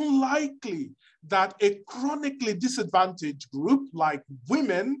is unlikely that a chronically disadvantaged group like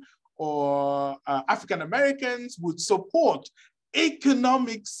women or African Americans would support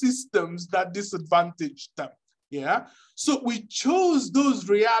economic systems that disadvantage them. Yeah. So we chose those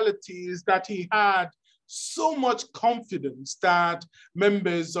realities that he had so much confidence that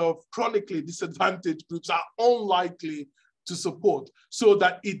members of chronically disadvantaged groups are unlikely to support, so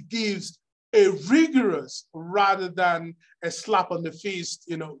that it gives a rigorous rather than a slap on the face,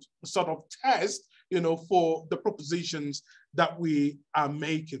 sort of test, for the propositions that we are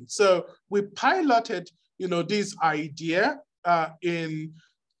making. So we piloted, this idea in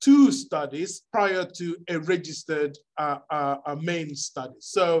 2 studies prior to a registered main study.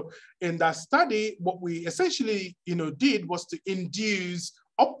 So in that study, what we essentially, did was to induce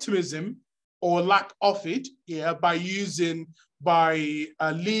optimism or lack of it, by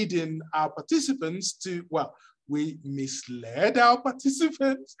leading our participants to, well, we misled our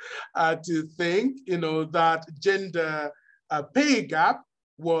participants to think, that gender pay gap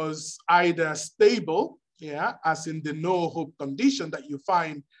was either stable, as in the no hope condition that you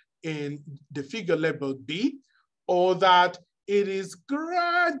find in the figure labeled B, or that it is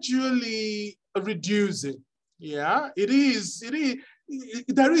gradually reducing. There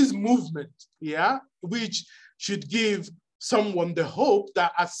is movement, which should give someone the hope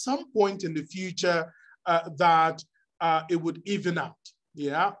that at some point in the future that it would even out,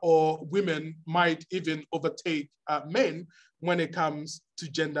 or women might even overtake men when it comes to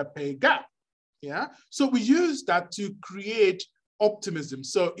gender pay gap. So we use that to create optimism.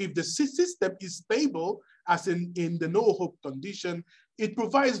 So if the system is stable, as in the no hope condition, it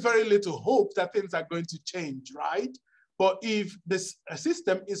provides very little hope that things are going to change, right? But if this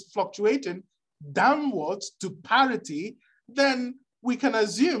system is fluctuating downwards to parity, then we can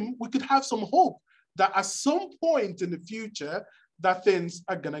assume we could have some hope that at some point in the future that things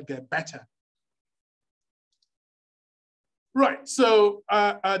are gonna get better. Right, so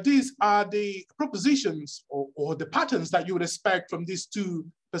these are the propositions or the patterns that you would expect from these 2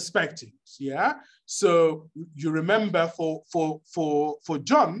 perspectives, So you remember for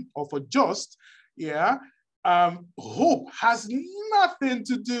John or for Just, hope has nothing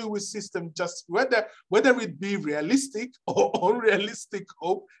to do with system justification, whether it be realistic or unrealistic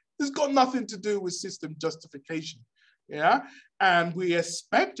hope, it's got nothing to do with system justification, And we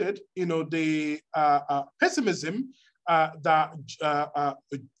expected, the pessimism that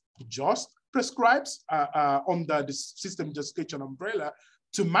Just prescribes under the system justification umbrella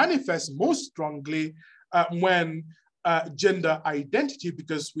to manifest most strongly when gender identity,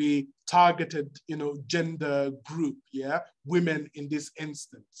 because we targeted, gender group, women in this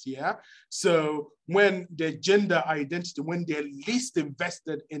instance, So when their gender identity, when they're least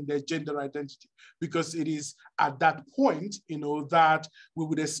invested in their gender identity, because it is at that point, that we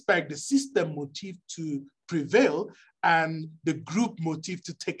would expect the system motif to prevail and the group motif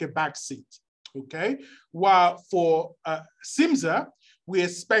to take a back seat, okay? While for SIMSA, we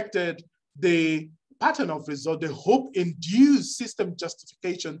expected the pattern of result, the hope-induced system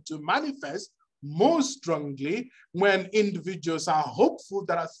justification to manifest most strongly when individuals are hopeful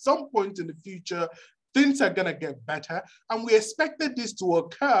that at some point in the future, things are gonna get better. And we expected this to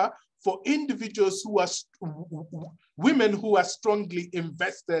occur for individuals who are women who are strongly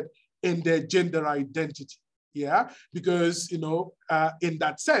invested in their gender identity. Yeah, because, you know, in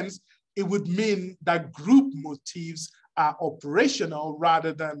that sense, it would mean that group motives are operational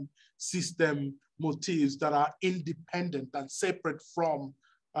rather than system motives that are independent and separate from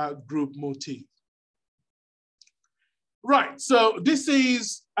group motive. Right, so this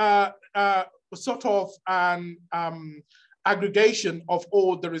is sort of an aggregation of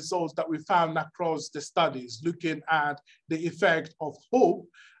all the results that we found across the studies, looking at the effect of hope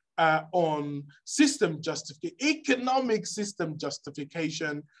on economic system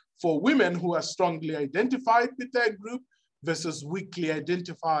justification for women who are strongly identified with their group versus weakly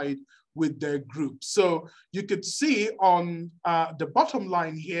identified with their group. So you could see on the bottom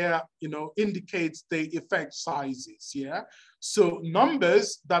line here, you know, indicates the effect sizes, yeah? So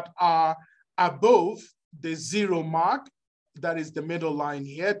numbers that are above the 0 mark, that is the middle line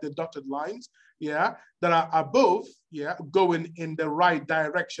here, the dotted lines, yeah, that are above, yeah, going in the right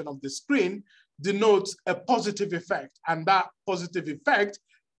direction of the screen, denotes a positive effect. And that positive effect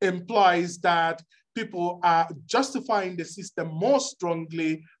implies that people are justifying the system more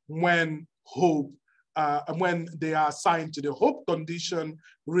strongly when when they are assigned to the hope condition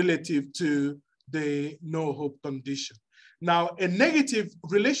relative to the no hope condition. Now, a negative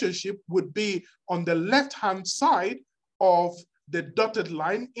relationship would be on the left-hand side of the dotted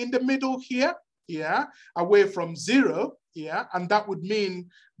line in the middle here, yeah, away from 0, yeah, and that would mean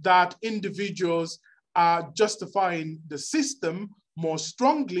that individuals are justifying the system more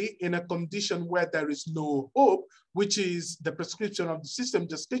strongly in a condition where there is no hope, which is the prescription of the system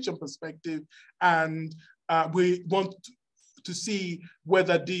justification perspective. And we want to see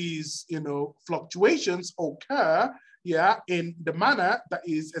whether these, you know, fluctuations occur, yeah, in the manner that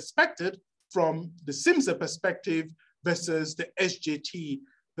is expected from the SIMSA perspective versus the SJT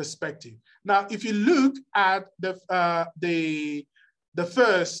perspective. Now, if you look at the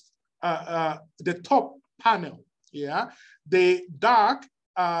top panel, yeah, the dark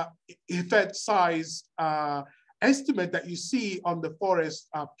effect size estimate that you see on the forest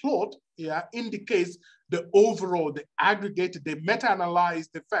plot, yeah, indicates the overall, the aggregated, the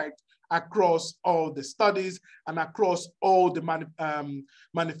meta-analyzed effect across all the studies and across all the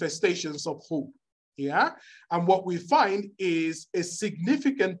manifestations of hope. Yeah, and what we find is a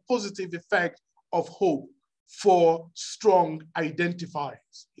significant positive effect of hope for strong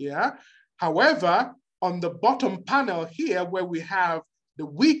identifiers. Yeah, however, on the bottom panel here, where we have the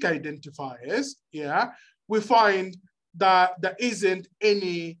weak identifiers, yeah, we find that there isn't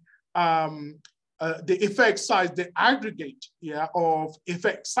any the effect size, the aggregate, yeah, of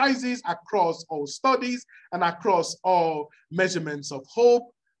effect sizes across all studies and across all measurements of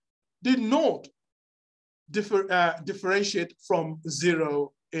hope did not differentiate from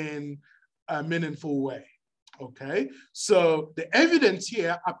 0 in a meaningful way, okay? So the evidence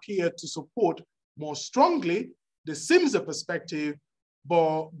here appeared to support more strongly the SIMSA perspective,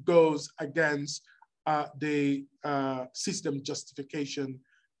 but goes against the system justification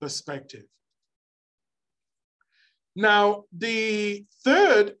perspective. Now, the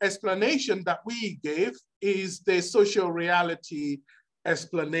third explanation that we gave is the social reality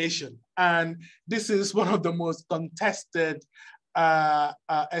explanation. And this is one of the most contested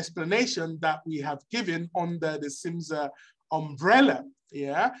explanation that we have given under the SIMSA umbrella.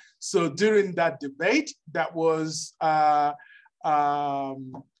 Yeah. So during that debate, that was, you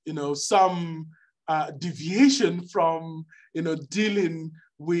know, some deviation from, you know, dealing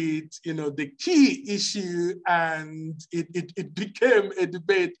with, you know, the key issue, and it became a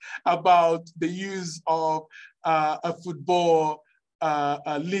debate about the use of a football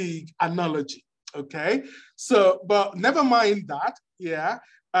league analogy. Okay, so but never mind that. Yeah,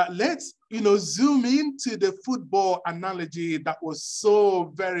 let's, you know, zoom into the football analogy that was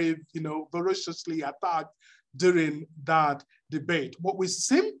so very, you know, voraciously attacked during that debate. What we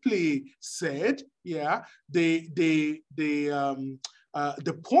simply said, yeah, the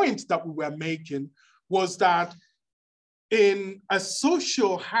point that we were making was that in a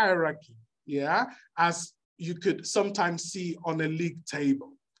social hierarchy, yeah, as you could sometimes see on a league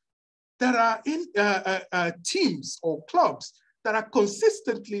table, there are teams or clubs that are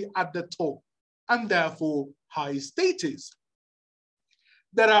consistently at the top and therefore high status.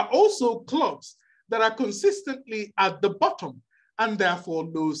 There are also clubs that are consistently at the bottom and therefore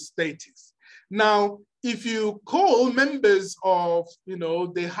low status. Now, if you call members of, you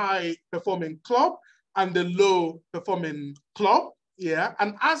know, the high performing club and the low performing club, yeah,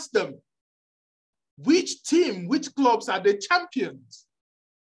 and ask them, which team, which clubs are the champions?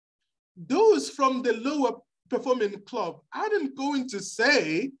 Those from the lower performing club aren't going to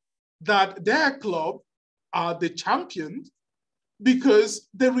say that their club are the champions because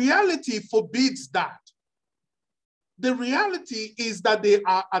the reality forbids that. The reality is that they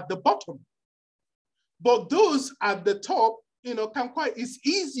are at the bottom. But those at the top, it's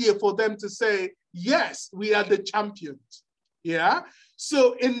easier for them to say, yes, we are the champions. Yeah.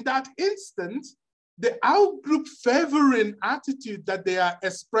 So in that instance, the out-group favoring attitude that they are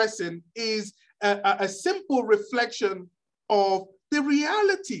expressing is a simple reflection of the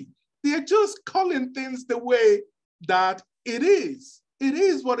reality. They are just calling things the way that it is. It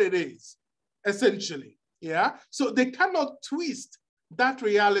is what it is, essentially. Yeah. So they cannot twist that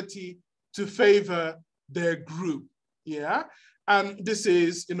reality to favor their group. Yeah. And this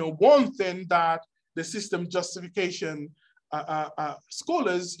is, one thing that the system justification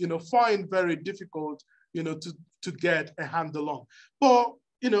scholars, find very difficult, to get a handle on. But,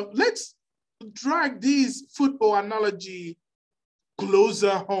 let's drag this football analogy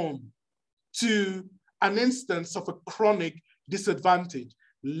closer home to an instance of a chronic disadvantage.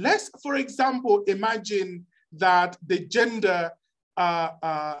 Let's, for example, imagine that the gender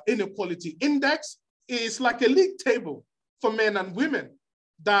inequality index is like a league table for men and women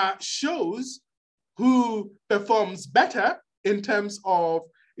that shows who performs better in terms of,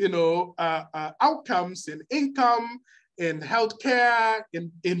 outcomes in income, in healthcare,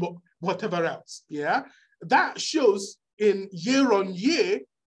 in whatever else. Yeah, that shows in year on year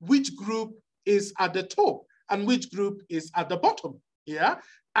which group is at the top and which group is at the bottom. Yeah,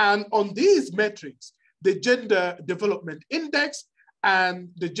 and on these metrics, the gender development index and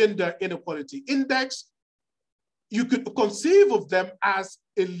the gender inequality index, you could conceive of them as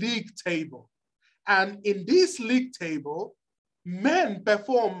a league table. And in this league table, men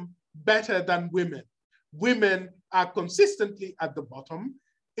perform better than women. Women are consistently at the bottom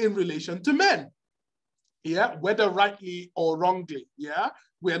in relation to men. Yeah, whether rightly or wrongly. Yeah,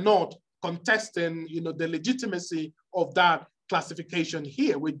 we're not contesting, the legitimacy of that classification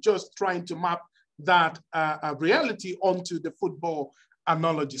here. We're just trying to map that reality onto the football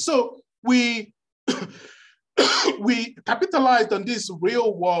analogy. So we we capitalized on this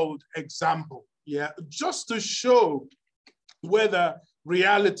real world example, yeah, just to show whether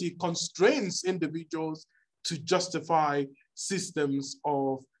reality constrains individuals to justify systems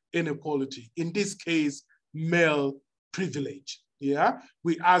of inequality. In this case, male privilege. Yeah,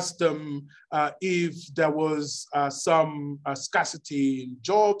 we asked them if there was some scarcity in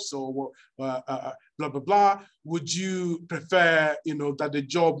jobs or blah, blah, blah. Would you prefer, that the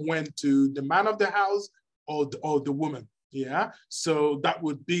job went to the man of the house or the woman? Yeah, so that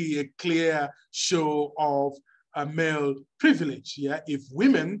would be a clear show of male privilege. Yeah, if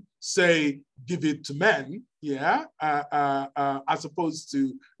women say give it to men, yeah, as opposed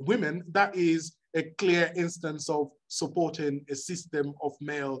to women, that is a clear instance of supporting a system of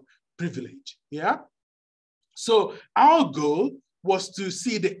male privilege. Yeah. So our goal was to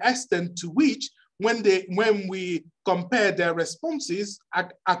see the extent to which, when we compare their responses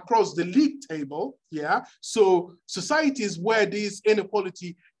across the league table, yeah. So societies where this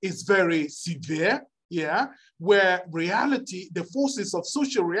inequality is very severe, yeah, where reality, the forces of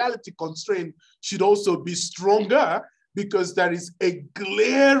social reality constraint should also be stronger because there is a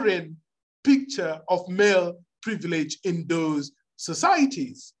glaring picture of male privilege in those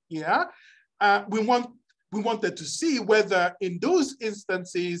societies. Yeah, we wanted to see whether in those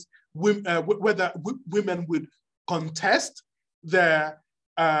instances whether women would contest their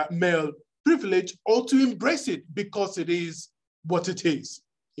male privilege or to embrace it because it is what it is.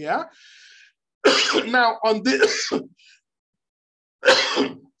 Yeah. Now on this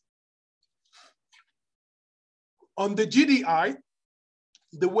on the GDI,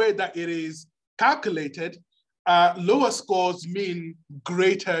 the way that it is calculated, lower scores mean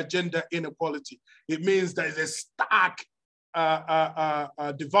greater gender inequality. It means there is a stark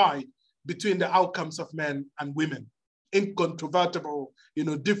divide between the outcomes of men and women, incontrovertible,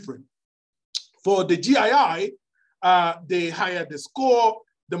 different. For the GII, the higher the score,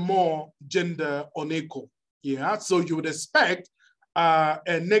 the more gender unequal. Yeah, so you would expect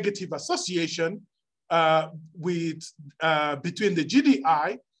a negative association between the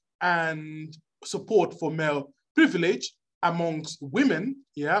GDI and support for male privilege amongst women,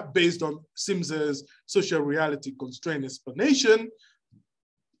 yeah, based on SIMSA's social reality constraint explanation.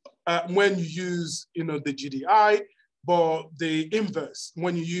 When you use, the GDI, but the inverse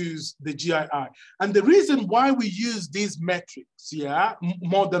when you use the GII. And the reason why we use these metrics, yeah,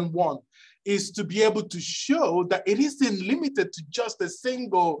 more than one, is to be able to show that it isn't limited to just a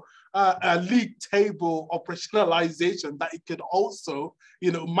single league table operationalization, that it could also,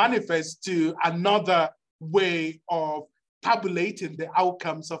 manifest to another way of tabulating the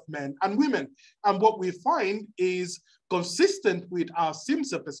outcomes of men and women. And what we find is consistent with our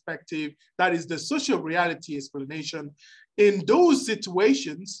SIMSA perspective, that is the social reality explanation. In those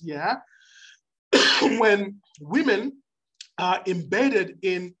situations, yeah, when women are embedded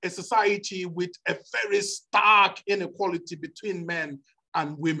in a society with a very stark inequality between men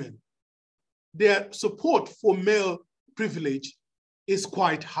and women, their support for male privilege is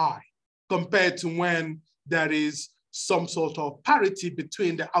quite high compared to when there is some sort of parity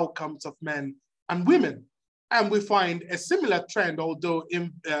between the outcomes of men and women. And we find a similar trend, although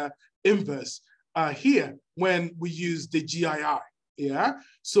inverse here, when we use the GII, yeah?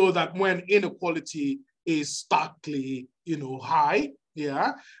 So that when inequality is starkly, high,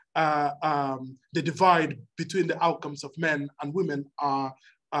 yeah, the divide between the outcomes of men and women are,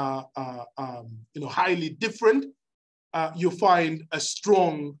 highly different. You find a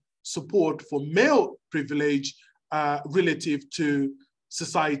strong support for male privilege relative to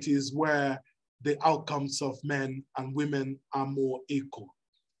societies where the outcomes of men and women are more equal.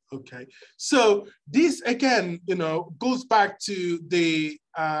 Okay, so this again, goes back to the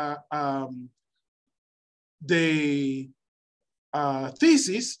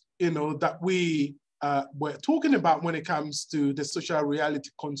thesis, that we were talking about when it comes to the social reality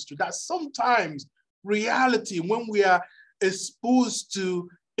construct. That sometimes reality, when we are exposed to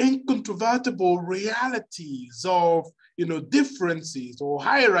incontrovertible realities of, differences or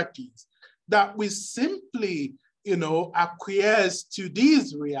hierarchies, that we simply, acquiesce to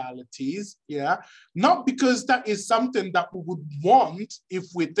these realities, yeah, not because that is something that we would want if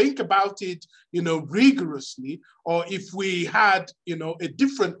we think about it, rigorously, or if we had, a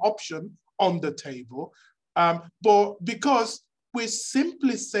different option on the table, but because we're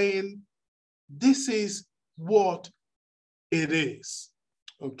simply saying, this is what it is,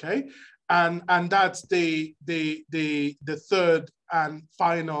 okay? And that's the third and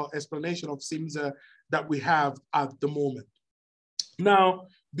final explanation of SIMSA that we have at the moment. Now,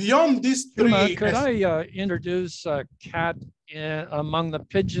 beyond these three... Chuma, could I introduce Kat among the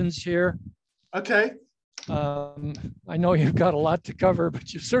pigeons here? Okay. I know you've got a lot to cover,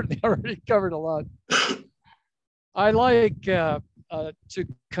 but you've certainly already covered a lot. I like to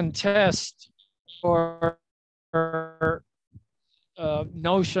contest your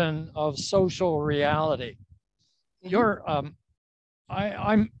notion of social reality.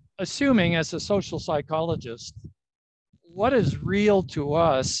 I'm assuming, as a social psychologist, what is real to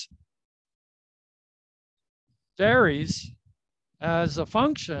us varies as a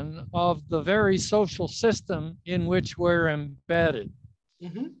function of the very social system in which we're embedded.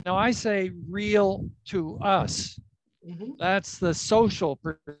 Mm-hmm. Now, I say real to us. Mm-hmm. That's the social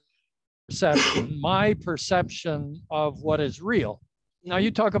perception, my perception of what is real. Now,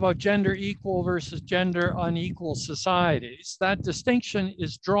 you talk about gender equal versus gender unequal societies. That distinction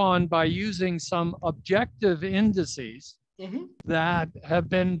is drawn by using some objective indices Mm-hmm. that have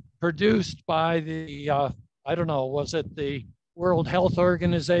been produced by the, I don't know, was it the World Health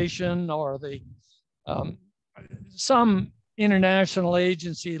Organization or the some international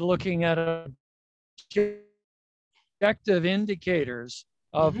agency looking at objective indicators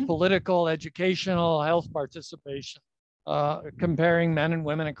of Mm-hmm. political, educational, health participation, comparing men and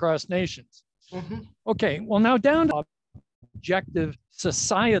women across nations. Mm-hmm. Okay, well, now down to objective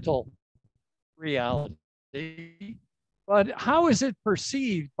societal reality, but how is it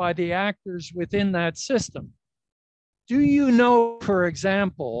perceived by the actors within that system? Do you know, for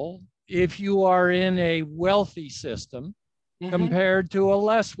example, if you are in a wealthy system Mm-hmm. compared to a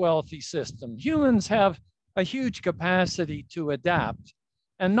less wealthy system? Humans have a huge capacity to adapt,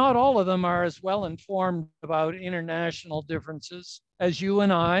 and not all of them are as well informed about international differences as you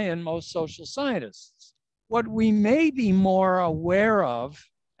and I and most social scientists. What we may be more aware of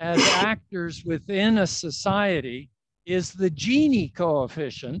as actors within a society is the Gini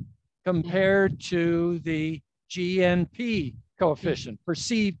coefficient compared to the GNP coefficient,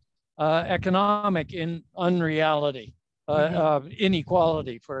 perceived economic unreality,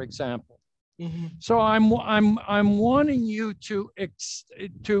 inequality, for example. Mm-hmm. So I'm wanting you to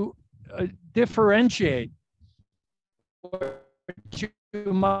differentiate what you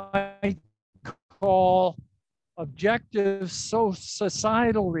might call objective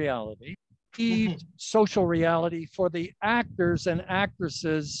societal reality, social reality for the actors and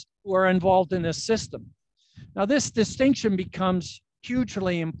actresses who are involved in this system. Now, this distinction becomes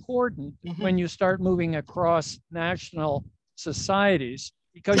hugely important when you start moving across national societies,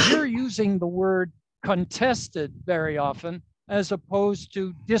 because you're using the word contested very often as opposed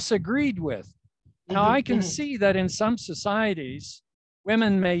to disagreed with. Now, I can see that in some societies,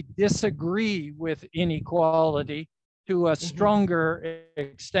 women may disagree with inequality to a stronger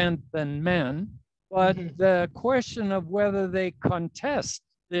extent than men. But the question of whether they contest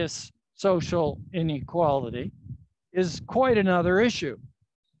this social inequality is quite another issue.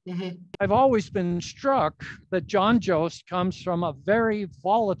 I've always been struck that John Jost comes from a very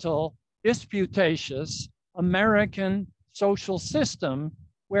volatile, disputatious American social system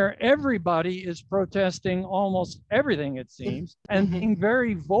where everybody is protesting almost everything, it seems, and being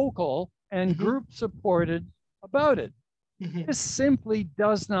very vocal and group supported about it. This simply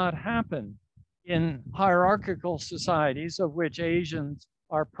does not happen in hierarchical societies, of which Asians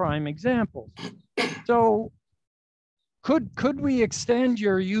are prime examples. So could we extend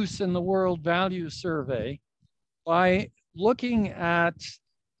your use in the World Value Survey by looking at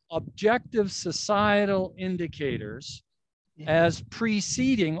objective societal indicators as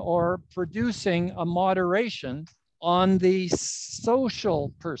preceding or producing a moderation on the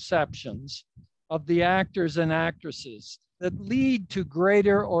social perceptions of the actors and actresses that lead to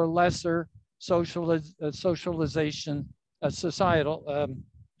greater or lesser socialization, societal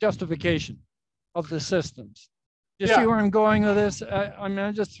justification of the systems? You see where I'm going with this?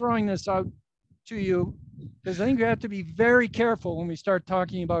 I'm just throwing this out to you because I think you have to be very careful when we start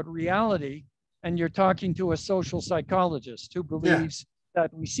talking about reality and you're talking to a social psychologist who believes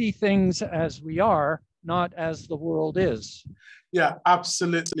that we see things as we are, not as the world is. Yeah,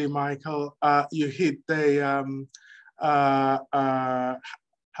 absolutely, Michael. You hit the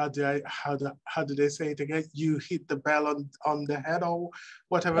how do they say it again? You hit the bell on the head or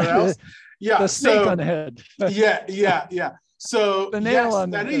whatever else. Yeah, the snake on the head. yeah. So the nail yes,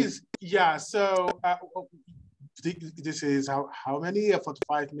 on the that head. is. Yeah. So this is how many a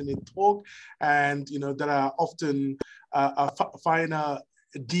 45-minute talk, and there are often finer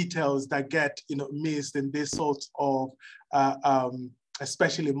details that get missed in this sort of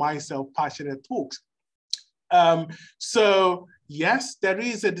especially myself passionate talks. So yes, there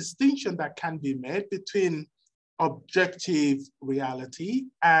is a distinction that can be made between objective reality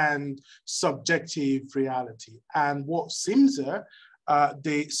and subjective reality. And what SIMSA,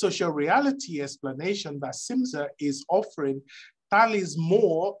 the social reality explanation that SIMSA is offering, tallies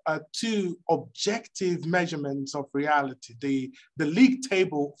more to objective measurements of reality. The league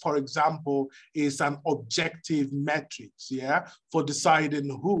table, for example, is an objective metrics, for deciding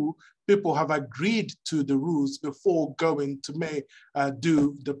who people have agreed to the rules before going to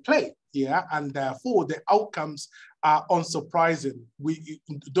do the play, and therefore the outcomes are unsurprising.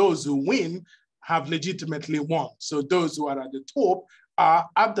 Those who win have legitimately won. So those who are at the top are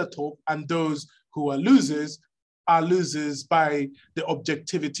at the top, and those who are losers by the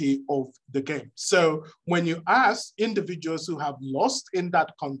objectivity of the game. So when you ask individuals who have lost in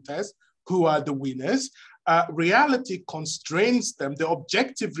that contest, who are the winners, reality constrains them, the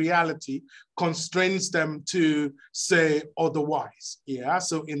objective reality constrains them to say otherwise.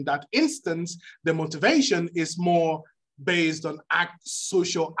 So in that instance, the motivation is more based on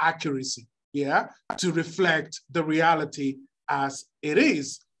social accuracy, to reflect the reality as it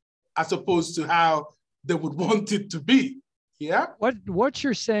is, as opposed to how they would want it to be. What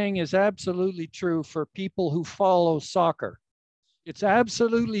you're saying is absolutely true for people who follow soccer. It's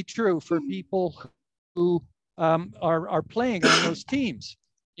absolutely true for people who are playing on those teams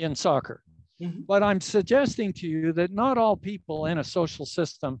in soccer. But I'm suggesting to you that not all people in a social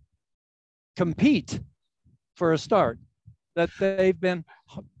system compete for a start, that they've been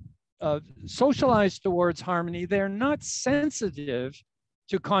socialized towards harmony. They're not sensitive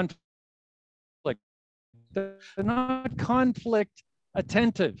to conflict. They're not conflict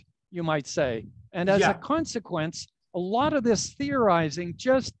attentive, you might say. And as a consequence, a lot of this theorizing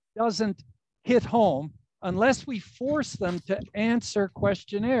just doesn't hit home unless we force them to answer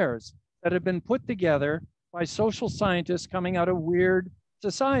questionnaires that have been put together by social scientists coming out of weird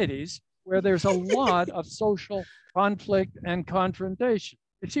societies where there's a lot of social conflict and confrontation.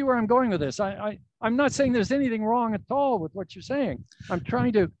 You see where I'm going with this? I'm not saying there's anything wrong at all with what you're saying. I'm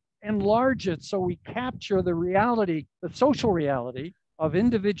trying to enlarge it so we capture the reality, the social reality of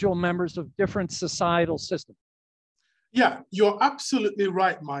individual members of different societal systems. Yeah, you're absolutely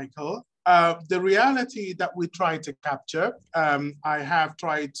right, Michael. The reality that we try to capture, I have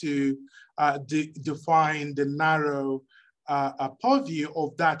tried to define the narrow purview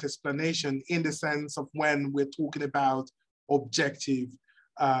of that explanation in the sense of when we're talking about objective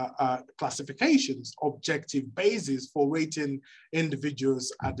classifications, objective basis for rating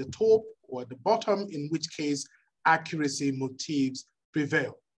individuals at the top or at the bottom, in which case accuracy motives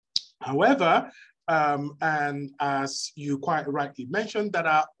prevail. However, and as you quite rightly mentioned, there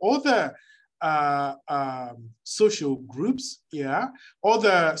are other social groups, yeah,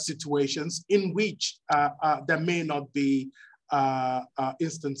 other situations in which there may not be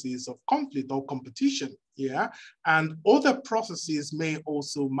instances of conflict or competition, yeah, and other processes may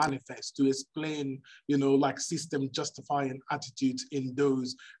also manifest to explain, you know, like system justifying attitudes in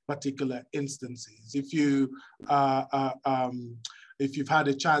those particular instances. If you've had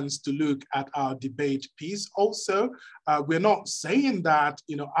a chance to look at our debate piece also, we're not saying that,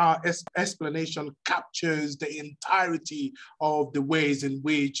 you know, our explanation captures the entirety of the ways in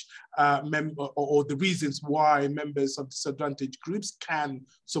which or the reasons why members of disadvantaged groups can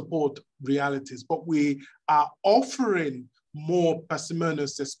support realities, but we are offering more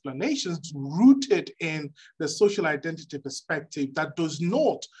parsimonious explanations rooted in the social identity perspective that does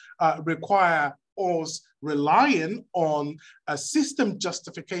not require us relying on a system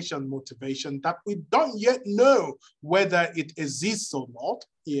justification motivation that we don't yet know whether it exists or not,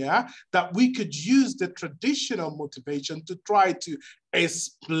 yeah, that we could use the traditional motivation to try to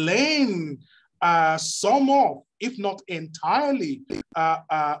explain some of, if not entirely,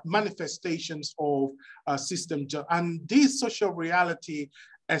 manifestations of system. And this social reality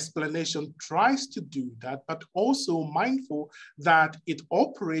explanation tries to do that, but also mindful that it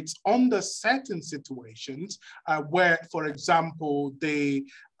operates under certain situations where, for example, the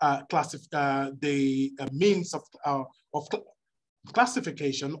means of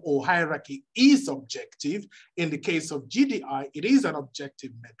classification or hierarchy is objective. In the case of GDI, it is an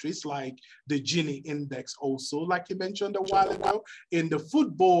objective metric, like the Gini index also, like you mentioned a while ago. In the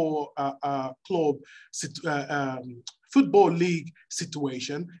football club football league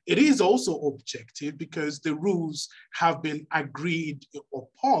situation, it is also objective because the rules have been agreed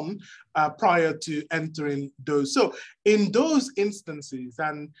upon prior to entering those. So in those instances,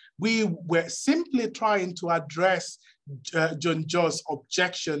 and we were simply trying to address John Jo's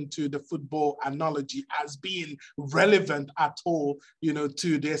objection to the football analogy as being relevant at all, you know,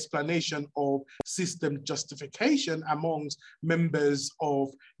 to the explanation of system justification amongst members of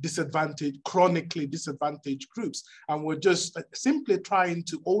disadvantaged, chronically disadvantaged groups. And we're just simply trying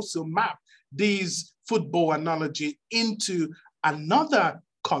to also map these football analogy into another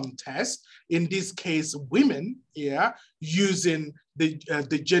contest, in this case, women, yeah, using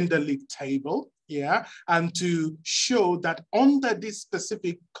the gender league table, yeah, and to show that under this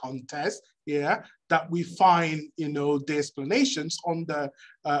specific contest, yeah, that we find, you know, the explanations on the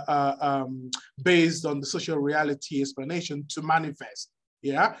based on the social reality explanation to manifest,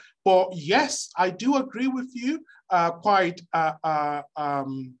 yeah. But yes, I do agree with you quite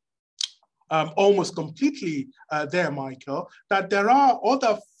almost completely there, Michael, that there are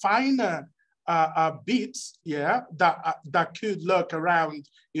other finer bits, yeah, that could lurk around,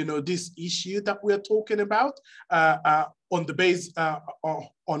 you know, this issue that we're talking about, on the base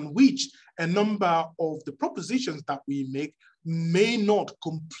on which a number of the propositions that we make may not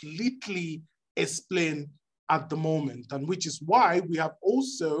completely explain at the moment, and which is why we have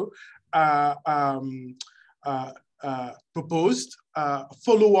also proposed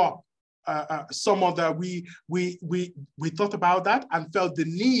follow-up. Some other we thought about that and felt the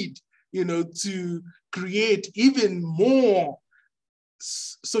need, you know, to create even more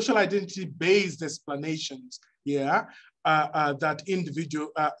social identity based explanations, yeah, that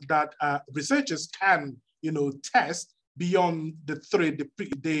researchers can, you know, test beyond the three,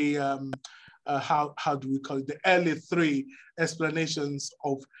 how do we call it, the early three explanations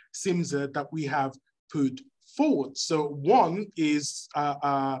of SIMSA that we have put forward. So one is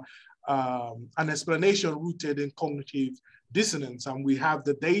an explanation rooted in cognitive dissonance, and we have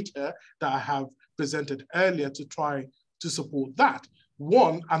the data that I have presented earlier to try to support that.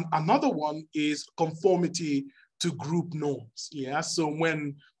 One, and another one is conformity to group norms, yeah? So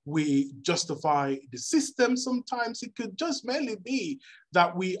when we justify the system, sometimes it could just merely be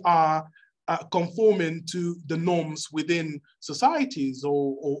that we are conforming to the norms within societies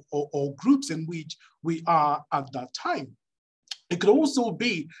or groups in which we are at that time. It could also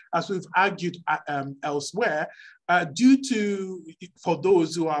be, as we've argued elsewhere, due to, for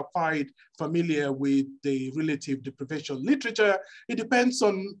those who are quite familiar with the relative deprivation literature, it depends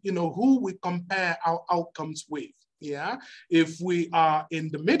on, you know, who we compare our outcomes with. Yeah, if we are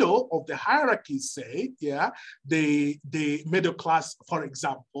in the middle of the hierarchy, say, yeah, the middle class, for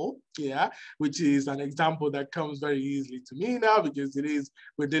example, yeah, which is an example that comes very easily to me now because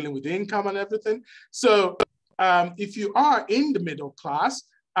we're dealing with income and everything. So if you are in the middle class,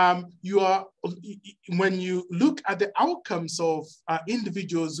 you are, when you look at the outcomes of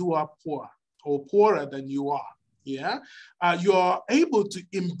individuals who are poor or poorer than you are, yeah, you are able to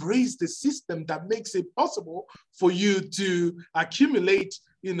embrace the system that makes it possible for you to accumulate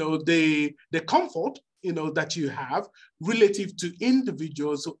the comfort, that you have relative to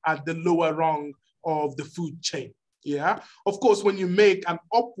individuals who are at the lower rung of the food chain. Yeah, of course, when you make an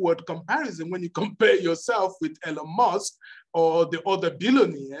upward comparison, when you compare yourself with Elon Musk or the other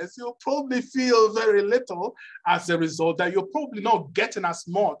billionaires, you'll probably feel very little as a result, that you're probably not getting as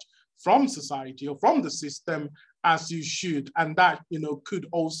much from society or from the system as you should. And that, could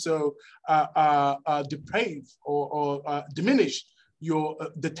also deprave or diminish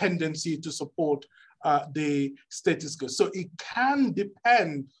the tendency to support the status quo. So it can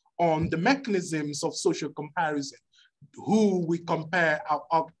depend on the mechanisms of social comparison, who we compare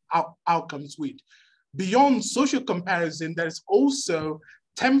our outcomes with. Beyond social comparison, there is also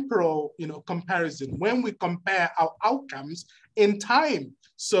temporal, comparison, when we compare our outcomes in time.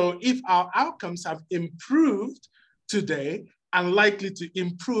 So if our outcomes have improved today and likely to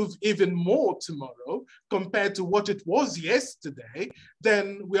improve even more tomorrow compared to what it was yesterday,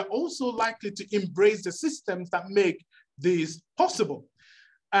 then we're also likely to embrace the systems that make this possible.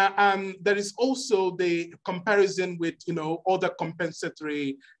 And there is also the comparison with, other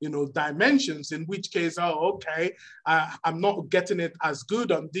compensatory, dimensions, in which case, okay, I'm not getting it as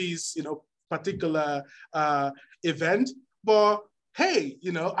good on this, particular event, but hey,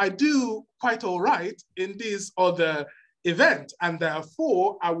 I do quite all right in this other event. And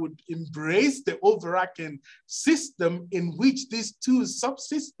therefore, I would embrace the overarching system in which these two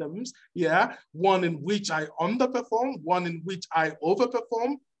subsystems, one in which I underperform, one in which I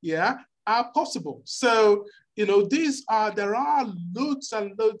overperform, are possible. So, there are loads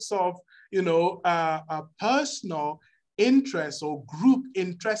and loads of, personal interest or group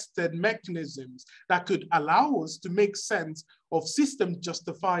interested mechanisms that could allow us to make sense of system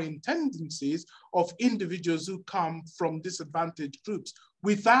justifying tendencies of individuals who come from disadvantaged groups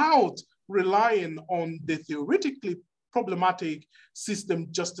without relying on the theoretically problematic system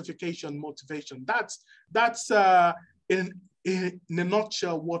justification motivation. That's in a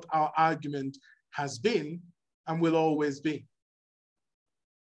nutshell what our argument has been and will always be.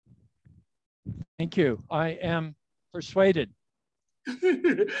 Thank you. I am persuaded.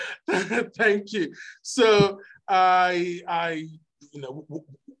 Thank you. So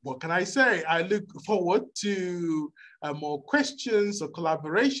what can I say? I look forward to more questions or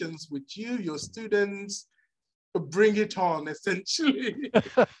collaborations with you, your students. Bring it on, essentially.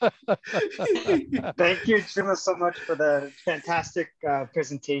 Thank you, Chuma, so much for the fantastic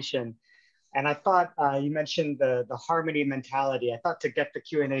presentation. And I thought you mentioned the harmony mentality. I thought to get the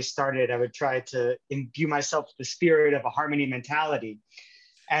Q&A started, I would try to imbue myself with the spirit of a harmony mentality.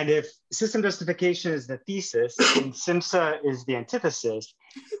 And if system justification is the thesis and SIMSA is the antithesis,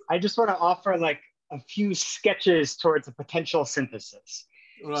 I just want to offer like a few sketches towards a potential synthesis.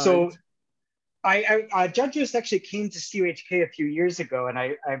 Right. So judges actually came to CUHK a few years ago, and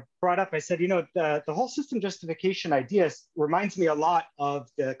I brought up, I said, the whole system justification idea reminds me a lot of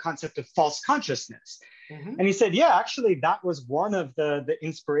the concept of false consciousness. Mm-hmm. And he said, yeah, actually, that was one of the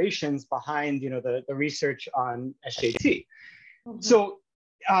inspirations behind, the research on SJT. Mm-hmm. So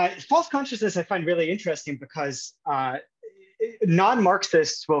false consciousness I find really interesting because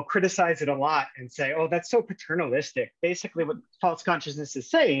non-Marxists will criticize it a lot and say, oh, that's so paternalistic. Basically, what false consciousness is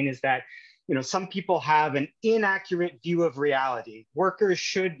saying is that some people have an inaccurate view of reality. Workers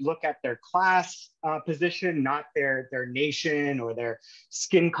should look at their class position, not their nation or their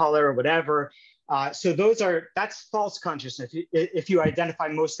skin color or whatever. So that's false consciousness if you identify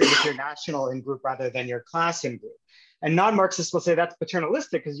mostly with your national in-group rather than your class in-group. And non-Marxists will say that's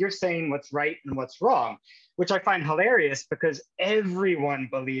paternalistic because you're saying what's right and what's wrong, which I find hilarious because everyone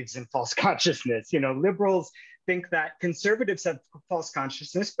believes in false consciousness. Liberals think that conservatives have false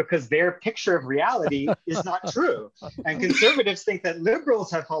consciousness because their picture of reality is not true. And conservatives think that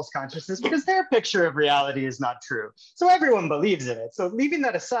liberals have false consciousness because their picture of reality is not true. So everyone believes in it. So leaving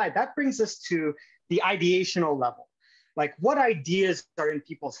that aside, that brings us to the ideational level. Like, what ideas are in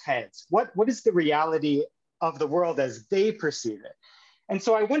people's heads? What is the reality of the world as they perceive it? And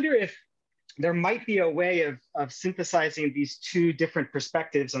so I wonder if there might be a way of synthesizing these two different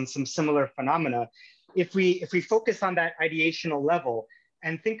perspectives on some similar phenomena if we focus on that ideational level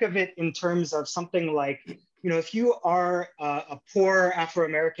and think of it in terms of something like, if you are a poor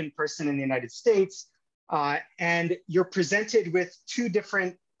Afro-American person in the United States and you're presented with two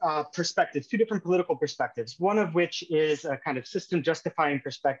different perspectives, two different political perspectives, one of which is a kind of system justifying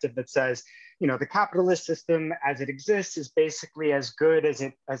perspective that says, the capitalist system as it exists is basically as good as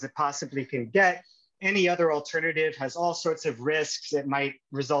it possibly can get. Any other alternative has all sorts of risks. It might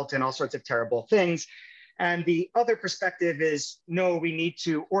result in all sorts of terrible things. And the other perspective is, no, we need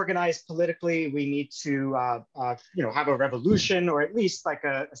to organize politically. We need to, have a revolution, or at least like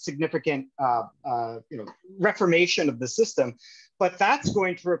a significant, reformation of the system. But that's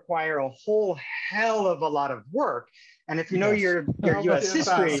going to require a whole hell of a lot of work. And if you know your U.S.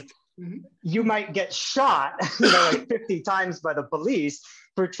 history, you might get shot, like 50 times by the police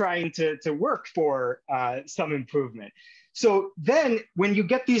for trying to work for some improvement. So then when you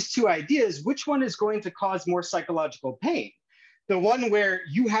get these two ideas, which one is going to cause more psychological pain? The one where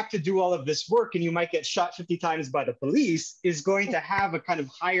you have to do all of this work and you might get shot 50 times by the police is going to have a kind of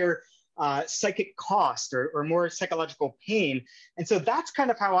higher psychic cost or more psychological pain. And so that's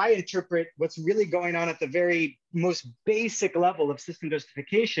kind of how I interpret what's really going on at the very most basic level of system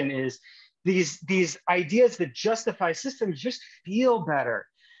justification is these ideas that justify systems just feel better.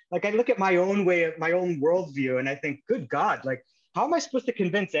 Like I look at my own worldview and I think, good God, like, how am I supposed to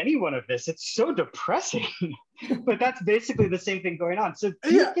convince anyone of this? It's so depressing. But that's basically the same thing going on. So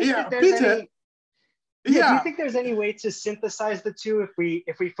do you think that there's do you think there's any way to synthesize the two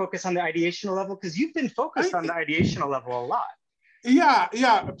if we focus on the ideational level? Because you've been focused on the ideational level a lot. Yeah,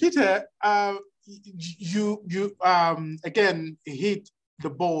 Peter, you again hit the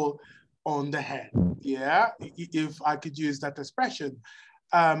ball on the head. Yeah, if I could use that expression.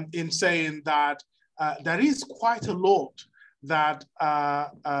 In saying that there is quite a lot that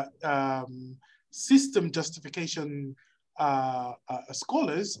system justification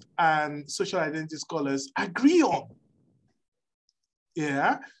scholars and social identity scholars agree on.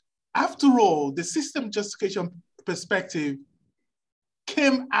 Yeah, after all, the system justification perspective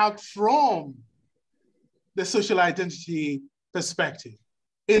came out from the social identity perspective,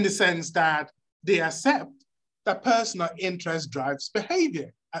 in the sense that they accept that personal interest drives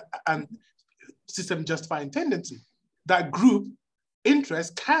behavior and system justifying tendency. That group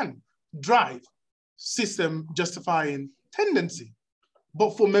interest can drive system justifying tendency,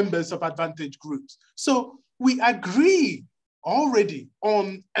 but for members of advantaged groups. So we agree already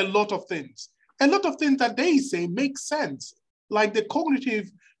on a lot of things. A lot of things that they say make sense, like the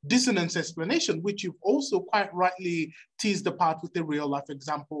cognitive dissonance explanation, which you've also quite rightly teased apart with the real life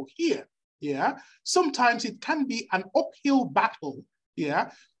example here. Yeah, sometimes it can be an uphill battle,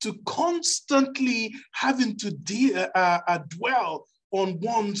 yeah, to constantly having to dwell on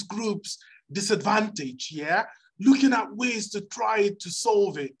one's group's disadvantage, yeah, looking at ways to try to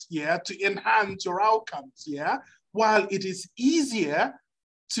solve it, yeah, to enhance your outcomes, yeah, while it is easier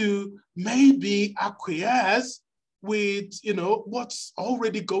to maybe acquiesce with, what's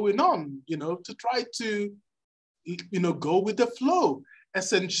already going on, to try to, go with the flow,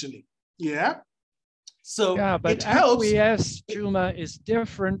 essentially. Yeah. So yeah, but it helps. acquiesce, Chuma, is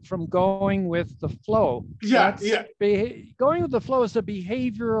different from going with the flow. Yeah, Going with the flow is a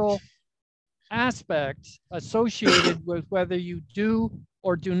behavioral aspect associated with whether you do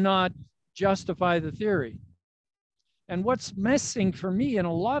or do not justify the theory. And what's missing for me in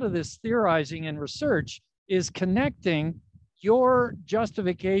a lot of this theorizing and research is connecting your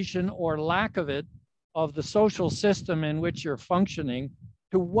justification or lack of it of the social system in which you're functioning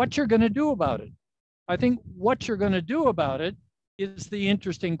to what you're going to do about it. I think what you're going to do about it is the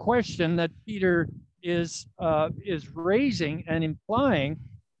interesting question that Peter is raising and implying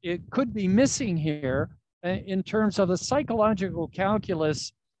it could be missing here in terms of the psychological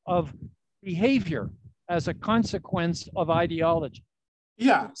calculus of behavior as a consequence of ideology.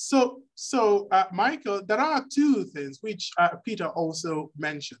 Yeah, so Michael, there are two things which Peter also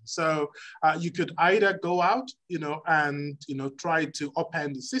mentioned. So you could either go out, and try to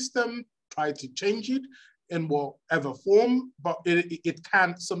upend the system, try to change it in whatever form, but it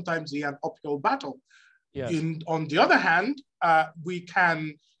can sometimes be an uphill battle. Yes. On the other hand, we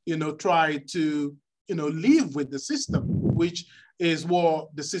can try to live with the system, which is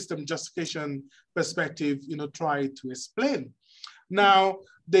what the system justification perspective try to explain. Now,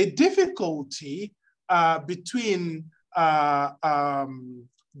 the difficulty between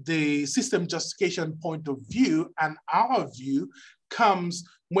the system justification point of view and our view comes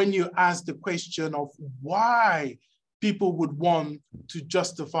when you ask the question of why people would want to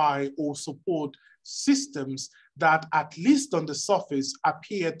justify or support systems that, at least on the surface,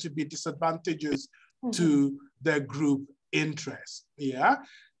 appear to be disadvantageous to their group interests. Yeah.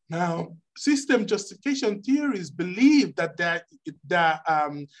 Now, system justification theories believe that that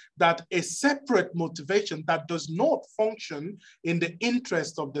a separate motivation that does not function in the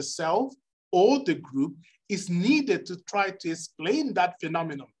interest of the self or the group is needed to try to explain that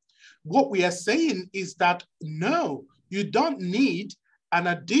phenomenon. What we are saying is that no, you don't need an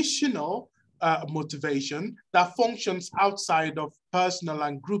additional motivation that functions outside of personal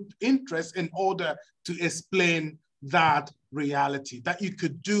and group interests in order to explain that reality, that you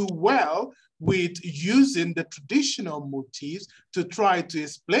could do well with using the traditional motifs to try to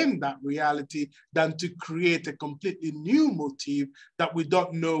explain that reality than to create a completely new motif that we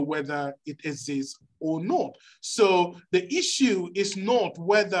don't know whether it exists or not. So the issue is not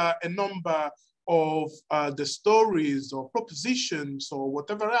whether a number of the stories or propositions or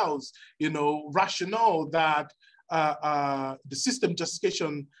whatever else, rationale that the system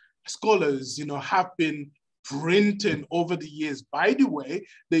justification scholars, have been printing over the years. By the way,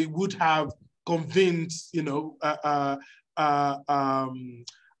 they would have convinced,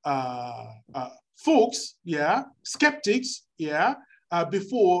 folks, skeptics,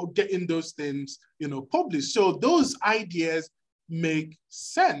 before getting those things, published. So those ideas make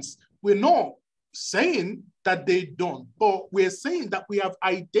sense. We're not saying that they don't, but we're saying that we have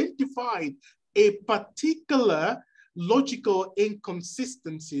identified a particular logical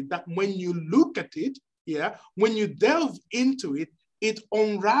inconsistency that when you look at it, when you delve into it, it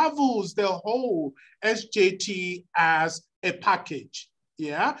unravels the whole SJT as a package,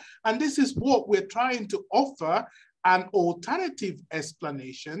 And this is what we're trying to offer, an alternative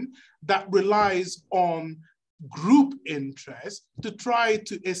explanation that relies on group interest to try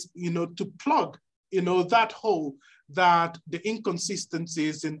to, to plug, that hole that the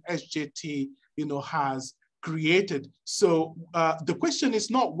inconsistencies in SJT, has created. So the question is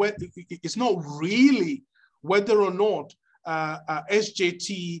not whether, it's not really whether or not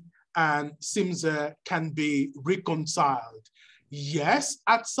SJT and SIMSA can be reconciled. Yes,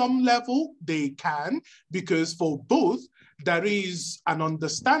 at some level they can, because for both, there is an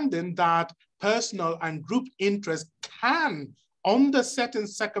understanding that personal and group interest can, under certain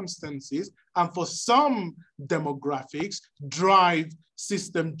circumstances, and for some demographics, drive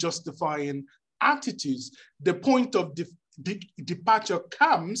system justifying attitudes. The point of departure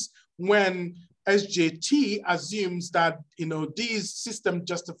comes when SJT assumes that, these system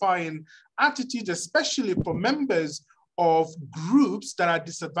justifying attitudes, especially for members of groups that are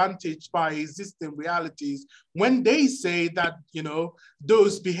disadvantaged by existing realities, when they say that,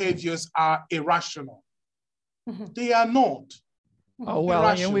 those behaviors are irrational. They are not. Oh, well,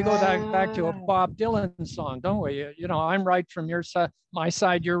 and we go back to a Bob Dylan song, don't we? I'm right from your side, my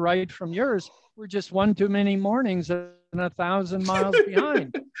side, you're right from yours. We're just one too many mornings and 1,000 miles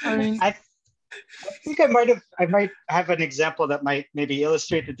behind. I mean, I think I might have an example that might maybe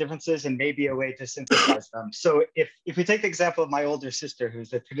illustrate the differences and maybe a way to synthesize them. So if we take the example of my older sister,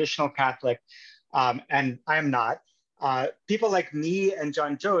 who's a traditional Catholic, and I am not, people like me and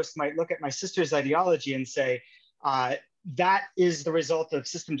John Jost might look at my sister's ideology and say, that is the result of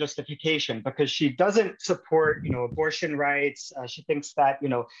system justification, because she doesn't support, abortion rights. She thinks that,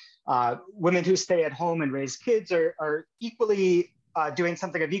 women who stay at home and raise kids are equally doing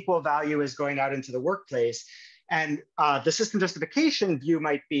something of equal value as going out into the workplace. And the system justification view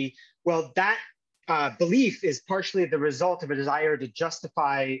might be, well, that belief is partially the result of a desire to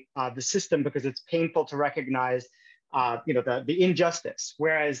justify the system because it's painful to recognize, the injustice.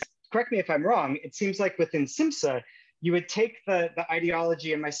 Whereas, correct me if I'm wrong, it seems like within SIMSA, you would take the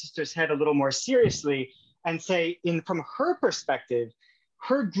ideology in my sister's head a little more seriously and say, from her perspective,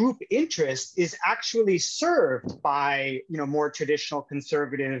 her group interest is actually served by, more traditional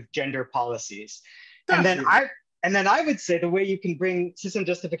conservative gender policies. And then I would say the way you can bring system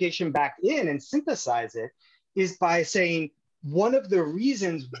justification back in and synthesize it is by saying, one of the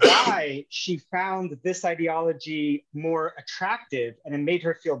reasons why she found this ideology more attractive and it made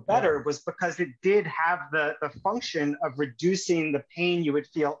her feel better was because it did have the function of reducing the pain you would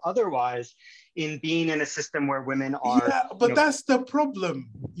feel otherwise in being in a system where women are. Yeah, but that's the problem,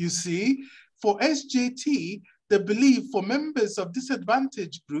 you see. For SJT, the belief for members of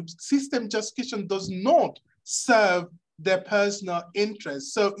disadvantaged groups, system justification does not serve their personal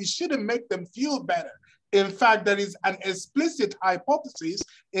interests. So it shouldn't make them feel better. In fact, there is an explicit hypothesis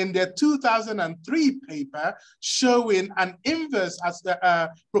in their 2003 paper showing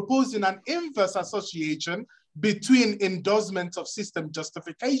proposing an inverse association between endorsements of system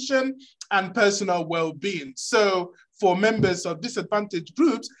justification and personal well-being. So for members of disadvantaged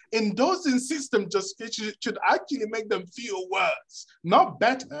groups, endorsing system justification should actually make them feel worse, not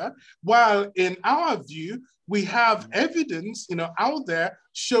better. While in our view, we have evidence, out there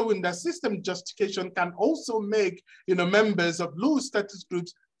showing that system justification can also make, members of low status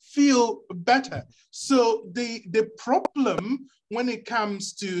groups feel better. So the problem when it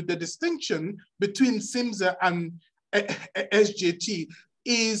comes to the distinction between SIMSA and SJT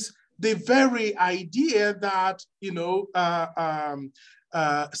is the very idea that,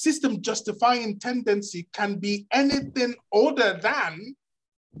 system justifying tendency can be anything other than,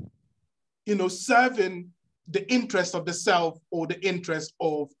 serving the interest of the self or the interest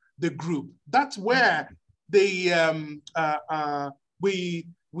of the group. That's where is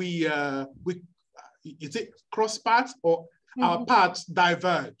it cross paths or our paths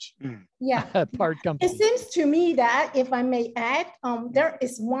diverge? Yeah, it seems to me that, if I may add, there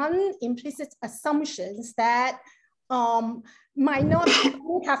is one implicit assumption that have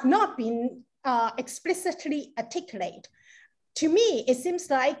not been explicitly articulated. To me, it seems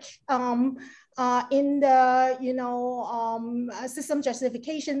like in the system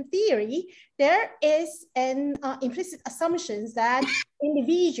justification theory, there is an implicit assumption that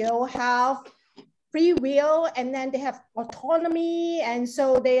individuals have free will, and then they have autonomy, and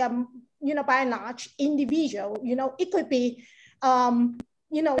so they are, by and large, individual. It could be,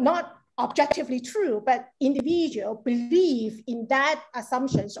 not objectively true, but individual believe in that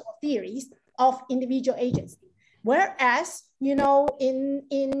assumptions or theories of individual agency. Whereas, in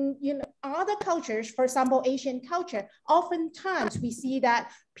other cultures, for example, Asian culture, oftentimes we see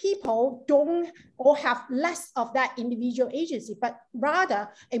that people don't or have less of that individual agency, but rather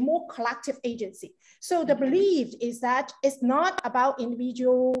a more collective agency. So the belief is that it's not about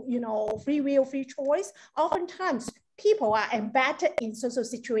individual, free will, free choice. Oftentimes, people are embedded in social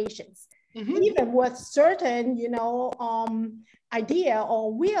situations, even with certain, idea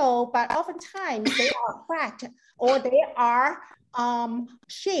or will, but oftentimes they are cracked or they are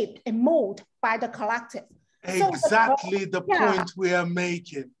shaped and molded by the collective. Exactly the point we are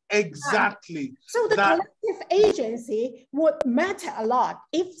making. Exactly. So the collective agency would matter a lot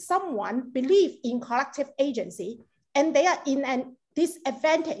if someone believes in collective agency and they are in an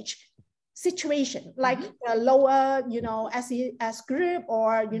disadvantaged situation, like the lower, SES group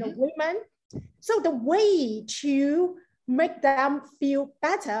or, women. So the way to make them feel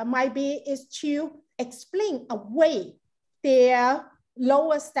better might be is to explain away their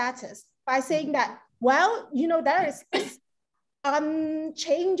lower status by saying that, well, there is this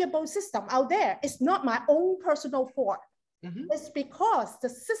unchangeable system out there. It's not my own personal fault. It's because the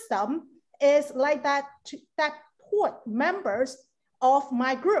system is like that, that put members of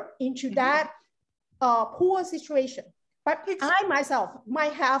my group into that poor situation. But I myself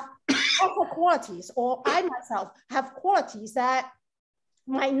might have other qualities, or I myself have qualities that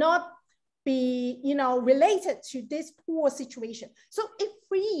might not be, related to this poor situation. So it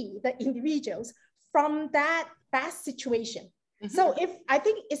frees the individuals from that bad situation. So if I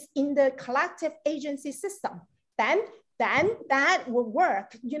think it's in the collective agency system, then that will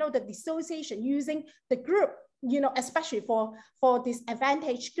work, the dissociation using the group, especially for this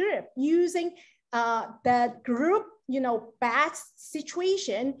advantage group, using the group, bad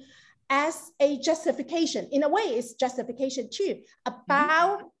situation as a justification. In a way, it's justification too,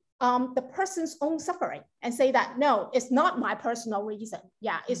 about the person's own suffering, and say that, no, it's not my personal reason.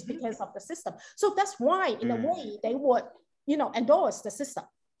 Yeah, it's because of the system. So that's why, in a way, they would, endorse the system.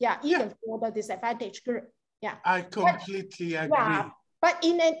 Yeah, even for the disadvantaged group. Yeah, I completely agree. Yeah, but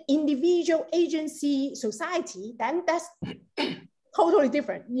in an individual agency society, then that's totally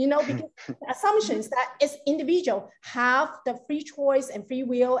different, because the assumptions that it's individual have the free choice and free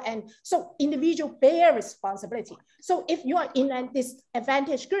will, and so individual bear responsibility. So if you are in a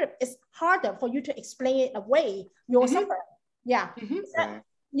disadvantaged group, it's harder for you to explain it away, your suffering. Yeah.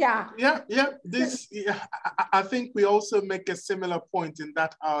 I think we also make a similar point in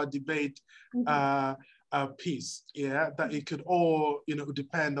that our debate piece, that it could all,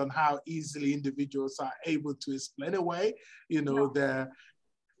 depend on how easily individuals are able to explain away, their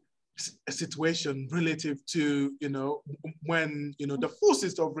situation relative to, when, the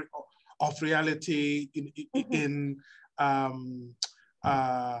forces of reality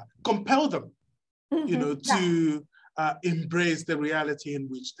compel them, to embrace the reality in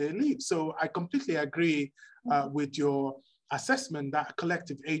which they live. So I completely agree with your assessment that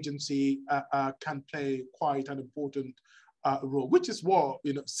collective agency can play quite an important role, which is what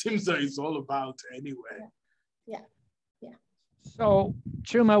SIMSA is all about anyway. Yeah. So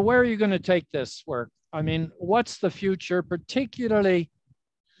Chuma, where are you going to take this work? I mean, what's the future, particularly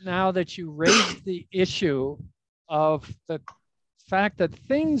now that you raised the issue of the fact that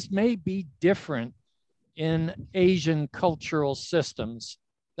things may be different in Asian cultural systems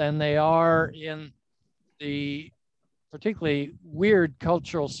than they are in the particularly weird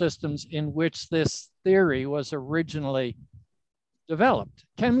cultural systems in which this theory was originally developed?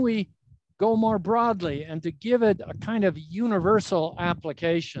 Can we go more broadly and to give it a kind of universal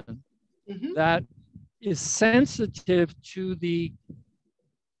application that is sensitive to the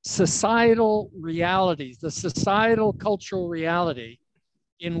societal realities, the societal cultural reality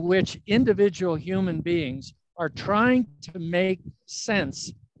in which individual human beings are trying to make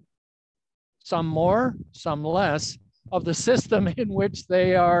sense, some more, some less, of the system in which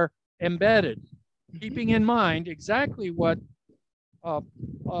they are embedded, keeping in mind exactly what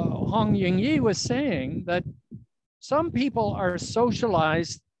Hong Ying-Yi was saying, that some people are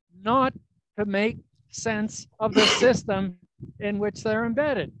socialized not to make sense of the system in which they're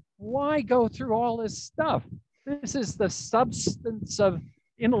embedded. Why go through all this stuff? This is the substance of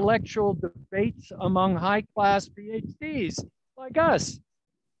intellectual debates among high-class PhDs like us.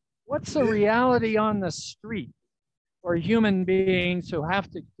 What's the reality on the street for human beings who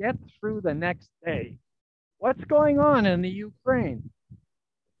have to get through the next day? What's going on in the Ukraine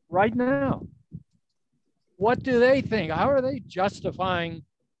right now? What do they think? How are they justifying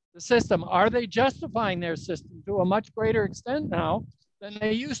the system? Are they justifying their system to a much greater extent now than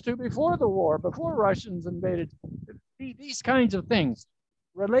they used to before the war, before Russians invaded? These kinds of things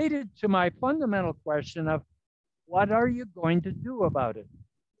related to my fundamental question of what are you going to do about it?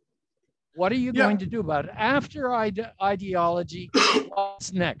 What are you going to do about it? After ideology,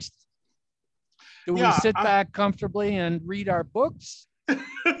 what's next? Do we sit back comfortably and read our books?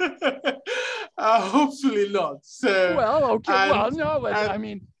 Hopefully not. So, well, okay. I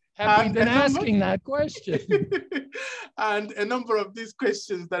mean, have we been asking that question? And a number of these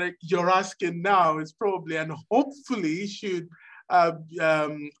questions that you're asking now is probably, and hopefully should,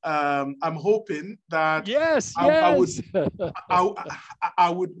 I'm hoping that I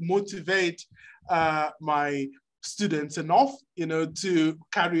would motivate my students enough, to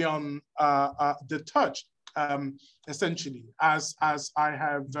carry on the touch. Essentially, as I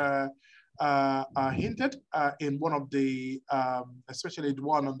have hinted in one of the, especially the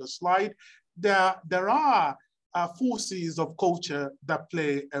one on the slide, there are forces of culture that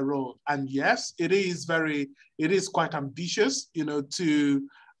play a role. And yes, it is quite ambitious, to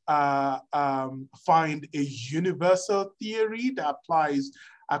find a universal theory that applies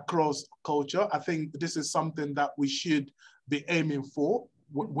across culture. I think this is something that we should be aiming for.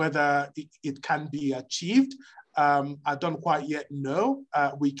 Whether it can be achieved, I don't quite yet know.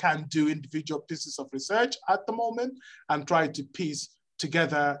 We can do individual pieces of research at the moment and try to piece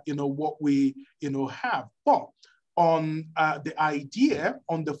together, what we, have. But on the idea,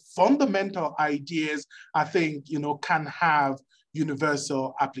 on the fundamental ideas, I think, can have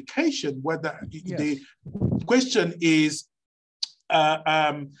universal application. Whether the question is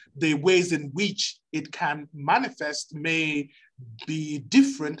the ways in which it can manifest may be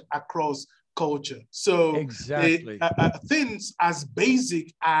different across culture. So exactly. Things as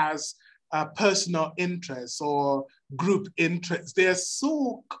basic as personal interests or group interests, they're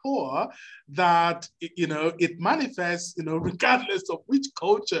so core that it manifests regardless of which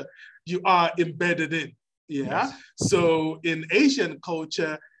culture you are embedded in. Yes. So in Asian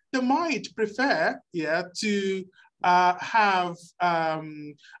culture, they might prefer to have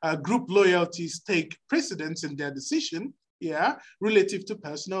group loyalties take precedence in their decision, relative to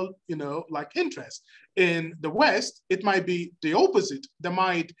personal, like interest. In the West, it might be the opposite. They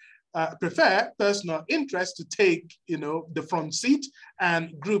might prefer personal interest to take, the front seat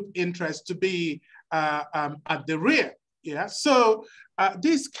and group interest to be at the rear. So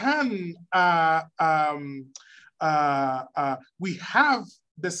this can, we have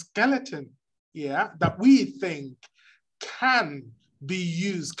the skeleton, that we think can be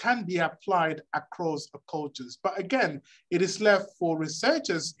used, can be applied across cultures. But again, it is left for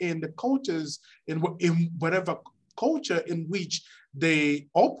researchers in the cultures, in whatever culture in which they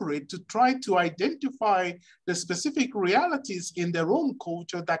operate, to try to identify the specific realities in their own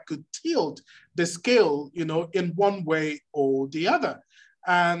culture that could tilt the scale, in one way or the other.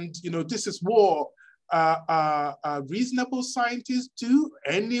 And, this is what reasonable scientists do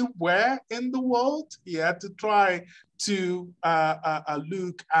anywhere in the world, to try to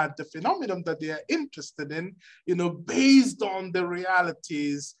look at the phenomenon that they are interested in, based on the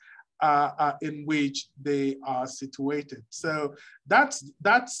realities in which they are situated. So that's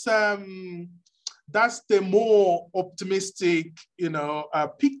the more optimistic,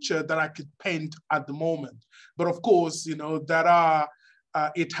 picture that I could paint at the moment. But of course, there are.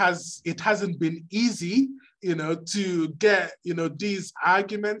 It hasn't been easy, to get, these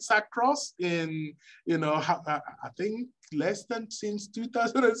arguments across in, I think less than since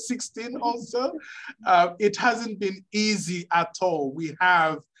 2016 or so. It hasn't been easy at all. We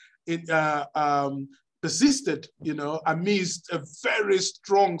have persisted, amidst a very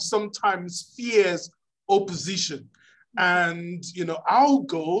strong, sometimes fierce opposition. And, our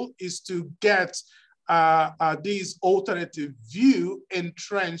goal is to get this alternative view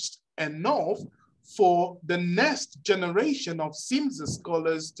entrenched enough for the next generation of SIMSA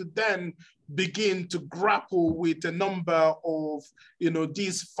scholars to then begin to grapple with a number of,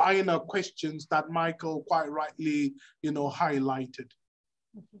 these finer questions that Michael quite rightly, highlighted.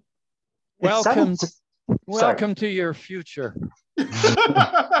 Welcome to your future.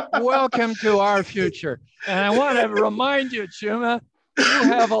 Welcome to our future. And I want to remind you, Chuma, you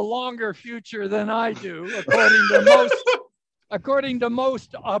have a longer future than I do, according to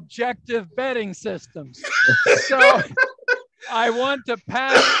most objective betting systems. So I want to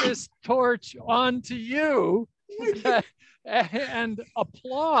pass this torch on to you and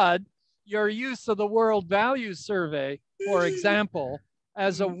applaud your use of the World Values Survey, for example,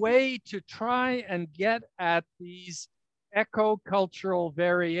 as a way to try and get at these eco-cultural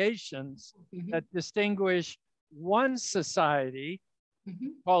variations that distinguish one society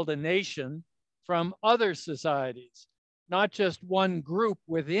called a nation from other societies, not just one group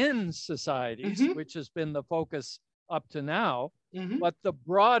within societies, which has been the focus up to now, but the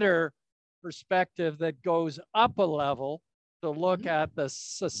broader perspective that goes up a level to look at the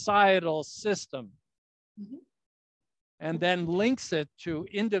societal system and then links it to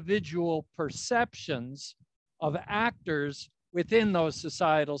individual perceptions of actors within those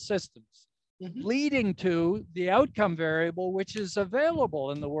societal systems, leading to the outcome variable, which is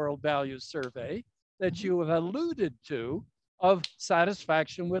available in the World Values Survey that you have alluded to, of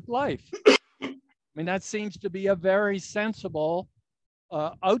satisfaction with life. I mean, that seems to be a very sensible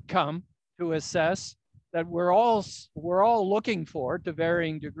outcome to assess that we're all looking for to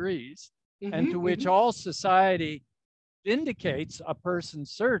varying degrees, and to which all society indicates a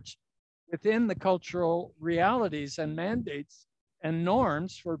person's search within the cultural realities and mandates and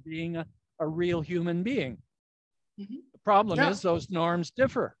norms for being a real human being. The problem is those norms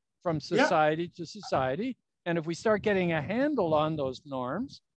differ from society to society. And if we start getting a handle on those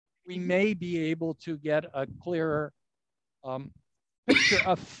norms, we may be able to get a clearer picture,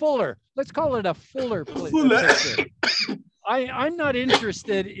 a fuller, let's call it a fuller picture. I'm not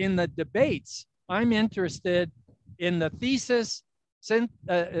interested in the debates. I'm interested in the thesis,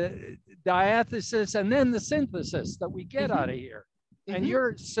 diathesis, and then the synthesis that we get out of here. And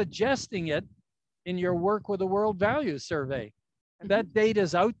you're suggesting it in your work with the World Values Survey. And that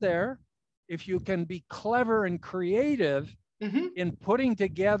data's out there. If you can be clever and creative in putting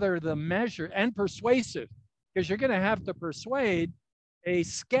together the measure and persuasive, because you're going to have to persuade a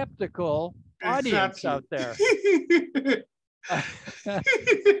skeptical audience out there.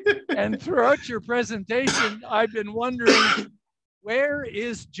 And throughout your presentation, I've been wondering, where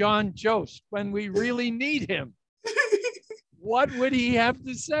is John Jost when we really need him? What would he have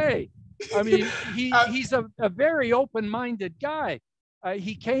to say? I mean, he's a very open-minded guy.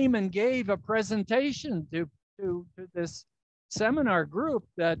 He came and gave a presentation to this seminar group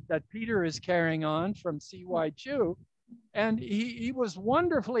that Peter is carrying on from CY2, and he was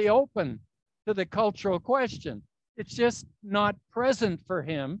wonderfully open to the cultural question. It's just not present for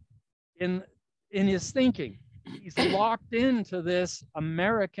him in his thinking. He's locked into this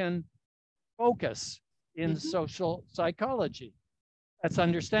American focus in social psychology. That's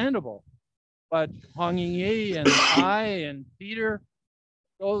understandable. But Hong-Ying Yi and I and Peter,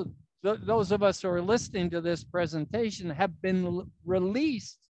 those of us who are listening to this presentation have been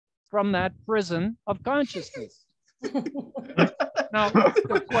released from that prison of consciousness. Now,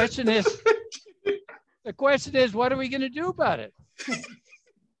 the question is, what are we going to do about it?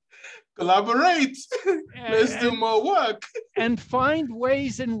 Collaborate. Let's do more work. And find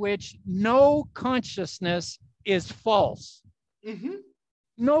ways in which no consciousness is false.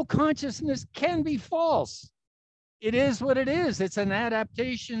 No consciousness can be false. It is what it is. It's an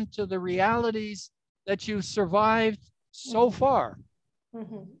adaptation to the realities that you've survived so far.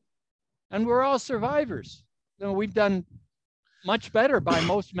 And we're all survivors. You know, we've done much better by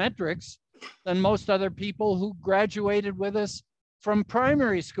most metrics than most other people who graduated with us from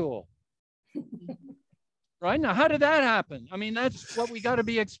primary school. Right? Now, how did that happen? I mean, that's what we got to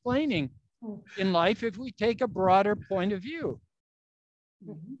be explaining in life if we take a broader point of view.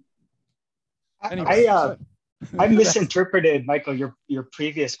 Anyway, I misinterpreted, Michael, your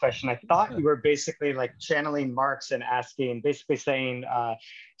previous question. I thought you were basically like channeling Marx and basically saying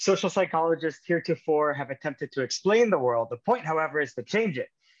social psychologists heretofore have attempted to explain the world. The point, however, is to change it.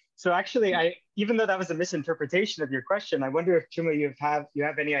 So actually, even though that was a misinterpretation of your question, I wonder if, Chuma, you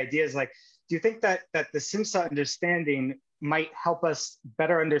have any ideas, like, do you think that the SIMSA understanding might help us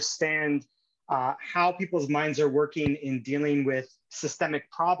better understand how people's minds are working in dealing with systemic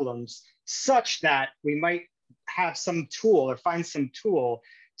problems, such that we might have some tool or find some tool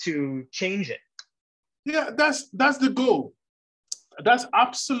to change it? Yeah, that's the goal. That's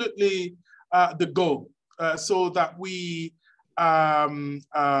absolutely the goal, so that we have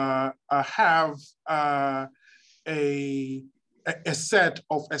a set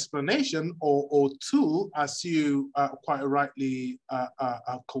of explanation or tool, as you quite rightly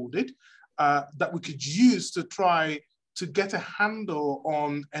called it, that we could use to try to get a handle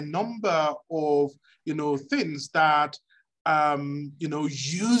on a number of, things that,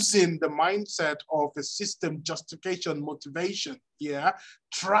 using the mindset of a system justification motivation,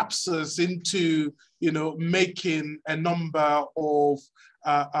 traps us into, making a number of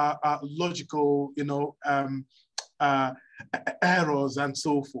logical, errors and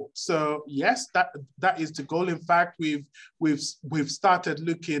so forth. So yes, that is the goal. In fact, we've started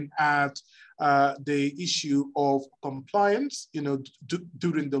looking at the issue of compliance,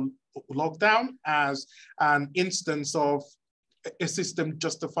 during the lockdown as an instance of a system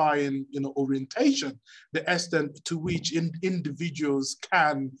justifying, orientation, the extent to which individuals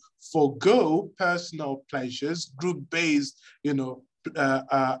can forego personal pleasures, group-based,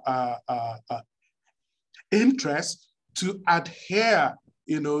 interests to adhere,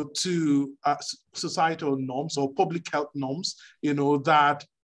 to societal norms or public health norms, that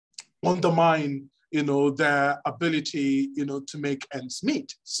undermine, their ability, to make ends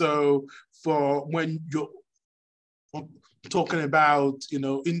meet. So for when you're talking about,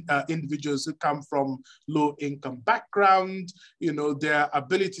 individuals who come from low income background, their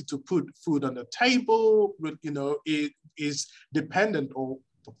ability to put food on the table, it is dependent or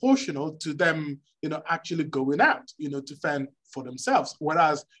proportional to them, actually going out, to fend for themselves.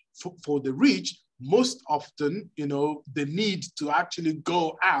 Whereas for the rich, most often, the need to actually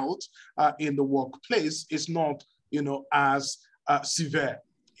go out in the workplace is not, as severe.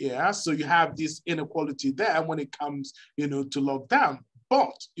 Yeah, so you have this inequality there when it comes, to lockdown.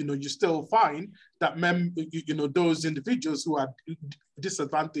 But, you still find that, those individuals who are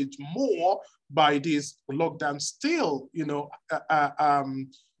disadvantaged more by this lockdown still,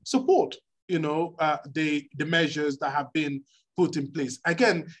 support, the measures that have been put in place.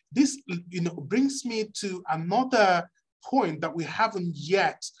 Again, this, brings me to another point that we haven't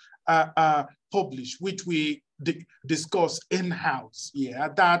yet published, which we discuss in-house,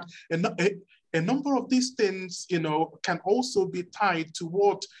 that a number of these things, can also be tied to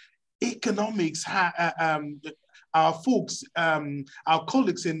what economics, our folks, our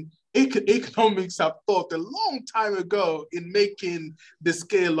colleagues in economics have thought a long time ago in making the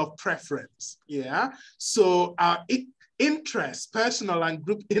scale of preference, So our interests, personal and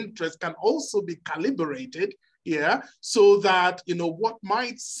group interests, can also be calibrated, so that, what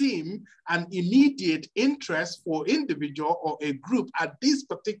might seem an immediate interest for individual or a group at this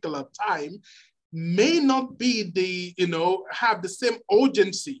particular time may not be the, have the same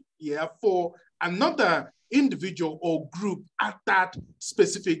urgency, for another individual or group at that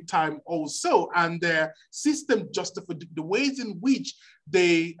specific time also. And their system justify the ways in which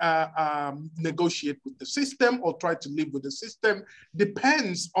they negotiate with the system or try to live with the system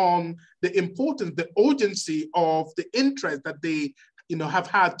depends on the importance, the urgency of the interest that they have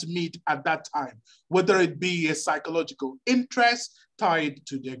had to meet at that time, whether it be a psychological interest tied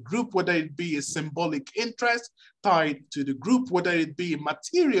to their group, whether it be a symbolic interest tied to the group, whether it be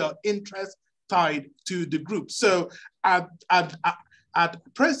material interest tied to the group. So at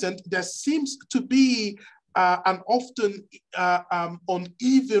present, there seems to be an often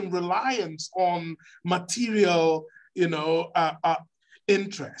uneven reliance on material,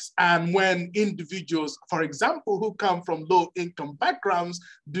 interest. And when individuals, for example, who come from low income backgrounds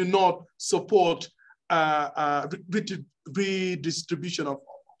do not support redistribution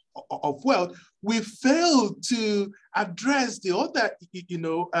of wealth, we fail to address the other,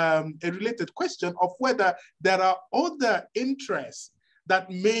 a related question of whether there are other interests that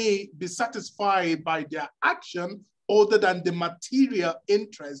may be satisfied by their action other than the material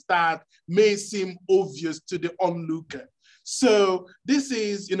interest that may seem obvious to the onlooker. So this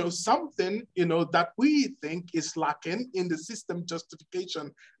is, something, that we think is lacking in the system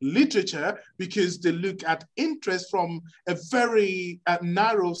justification literature, because they look at interest from a very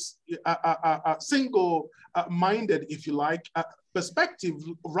narrow, single-minded, if you like, perspective,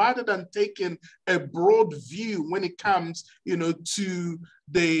 rather than taking a broad view when it comes, to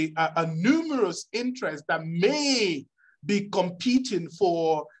the numerous interests that may be competing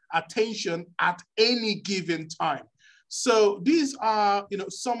for attention at any given time. So these are,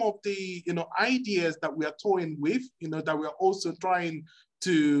 some of the, ideas that we are toying with, that we are also trying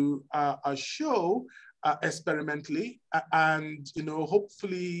to show experimentally, and,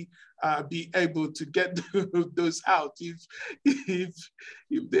 hopefully be able to get those out if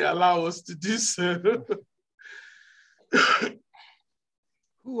they allow us to do so.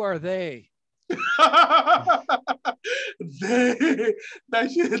 Who are they?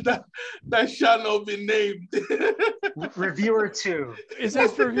 that shall not be named. Reviewer 2. Is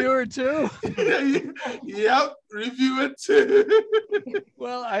this reviewer 2? Yep, reviewer 2.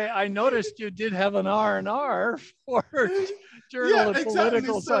 Well, I noticed you did have an R&R for Journal of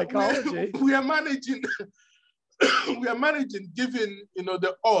Political Psychology. We are managing. We are managing, given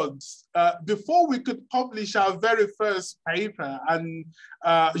the odds. Before we could publish our very first paper, and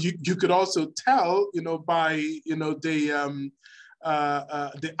you could also tell, by the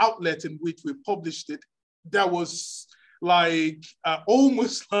outlet in which we published it, there was like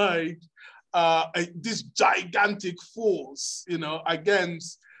almost like this gigantic force,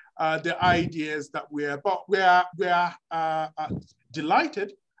 against the ideas that we are. But we are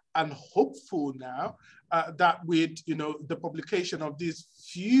delighted and hopeful now that with the publication of these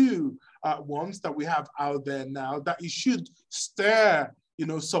few ones that we have out there now, that it should stir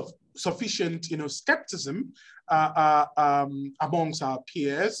sufficient skepticism amongst our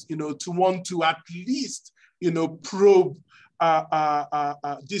peers, to want to at least probe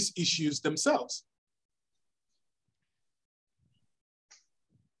these issues themselves.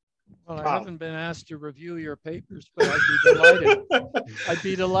 Well, I haven't been asked to review your papers, but I'd be delighted. I'd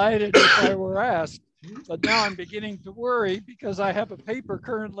be delighted if I were asked. But now I'm beginning to worry because I have a paper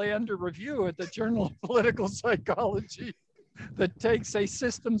currently under review at the Journal of Political Psychology that takes a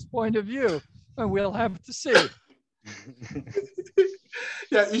systems point of view, and we'll have to see.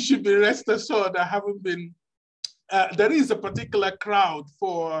 Yeah, you should be rest assured I haven't been. There is a particular crowd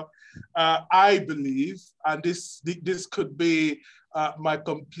for, I believe, and this could be my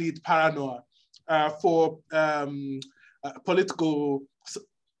complete paranoia, for political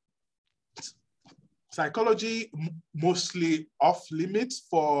psychology, mostly off limits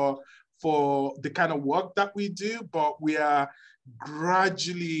for the kind of work that we do, but we are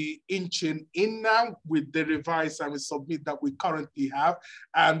gradually inching in now with the revise and submit that we currently have,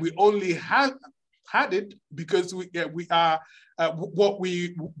 and we only had it because we are what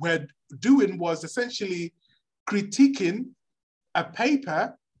we were doing was essentially critiquing a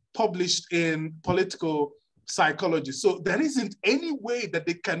paper published in political psychology. So there isn't any way that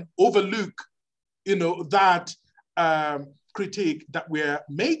they can overlook that critique that we're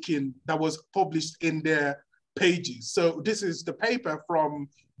making that was published in their pages. So this is the paper from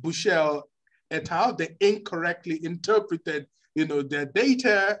Bushell et al. They incorrectly interpreted, their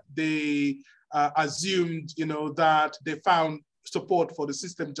data. They assumed, that they found support for the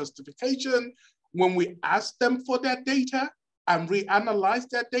system justification. When we asked them for their data and reanalyzed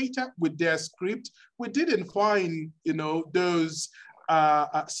their data with their script, we didn't find, those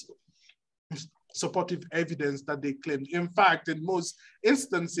supportive evidence that they claimed. In fact, in most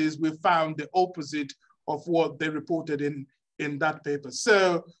instances, we found the opposite of what they reported in that paper.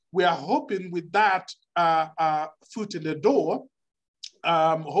 So we are hoping with that foot in the door,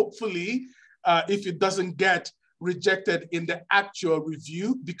 hopefully, if it doesn't get rejected in the actual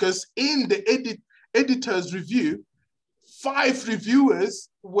review, because in the editor's review, 5 reviewers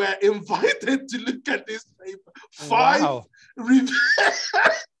were invited to look at this paper. 5 wow.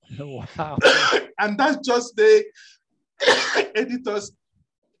 Wow. And that's just the editor's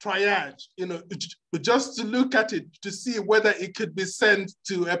triage, just to look at it to see whether it could be sent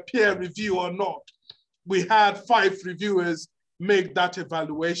to a peer review or not. We had 5 reviewers make that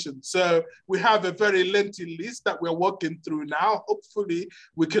evaluation. So we have a very lengthy list that we're working through now. Hopefully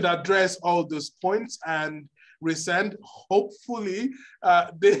we could address all those points and resend. Hopefully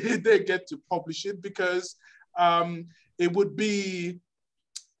they get to publish it, because it would be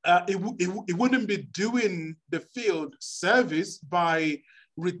it wouldn't be doing the field service by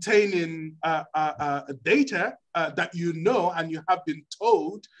retaining data that and you have been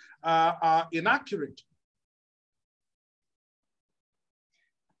told are inaccurate.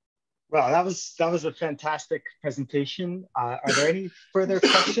 Well, that was a fantastic presentation. Are there any further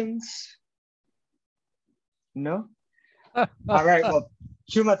questions? No? All right, well,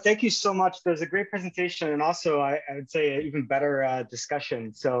 Chuma, thank you so much. There's a great presentation, and also I would say an even better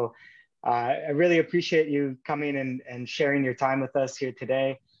discussion. So I really appreciate you coming and sharing your time with us here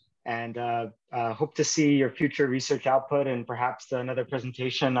today, and hope to see your future research output and perhaps another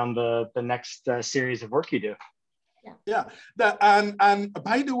presentation on the next series of work you do. Yeah. And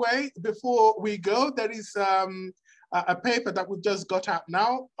by the way, before we go, there is a paper that we just got out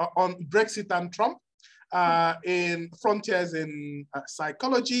now on Brexit and Trump. in Frontiers in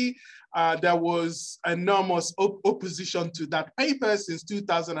Psychology. There was enormous opposition to that paper since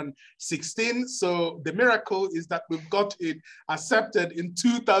 2016. So the miracle is that we've got it accepted in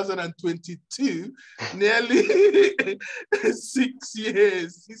 2022, nearly 6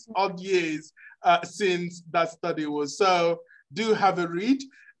 odd years since that study was. So do have a read,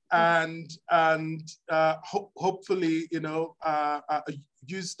 and hopefully, you know,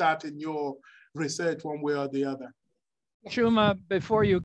 use that in your research one way or the other. Chuma, before you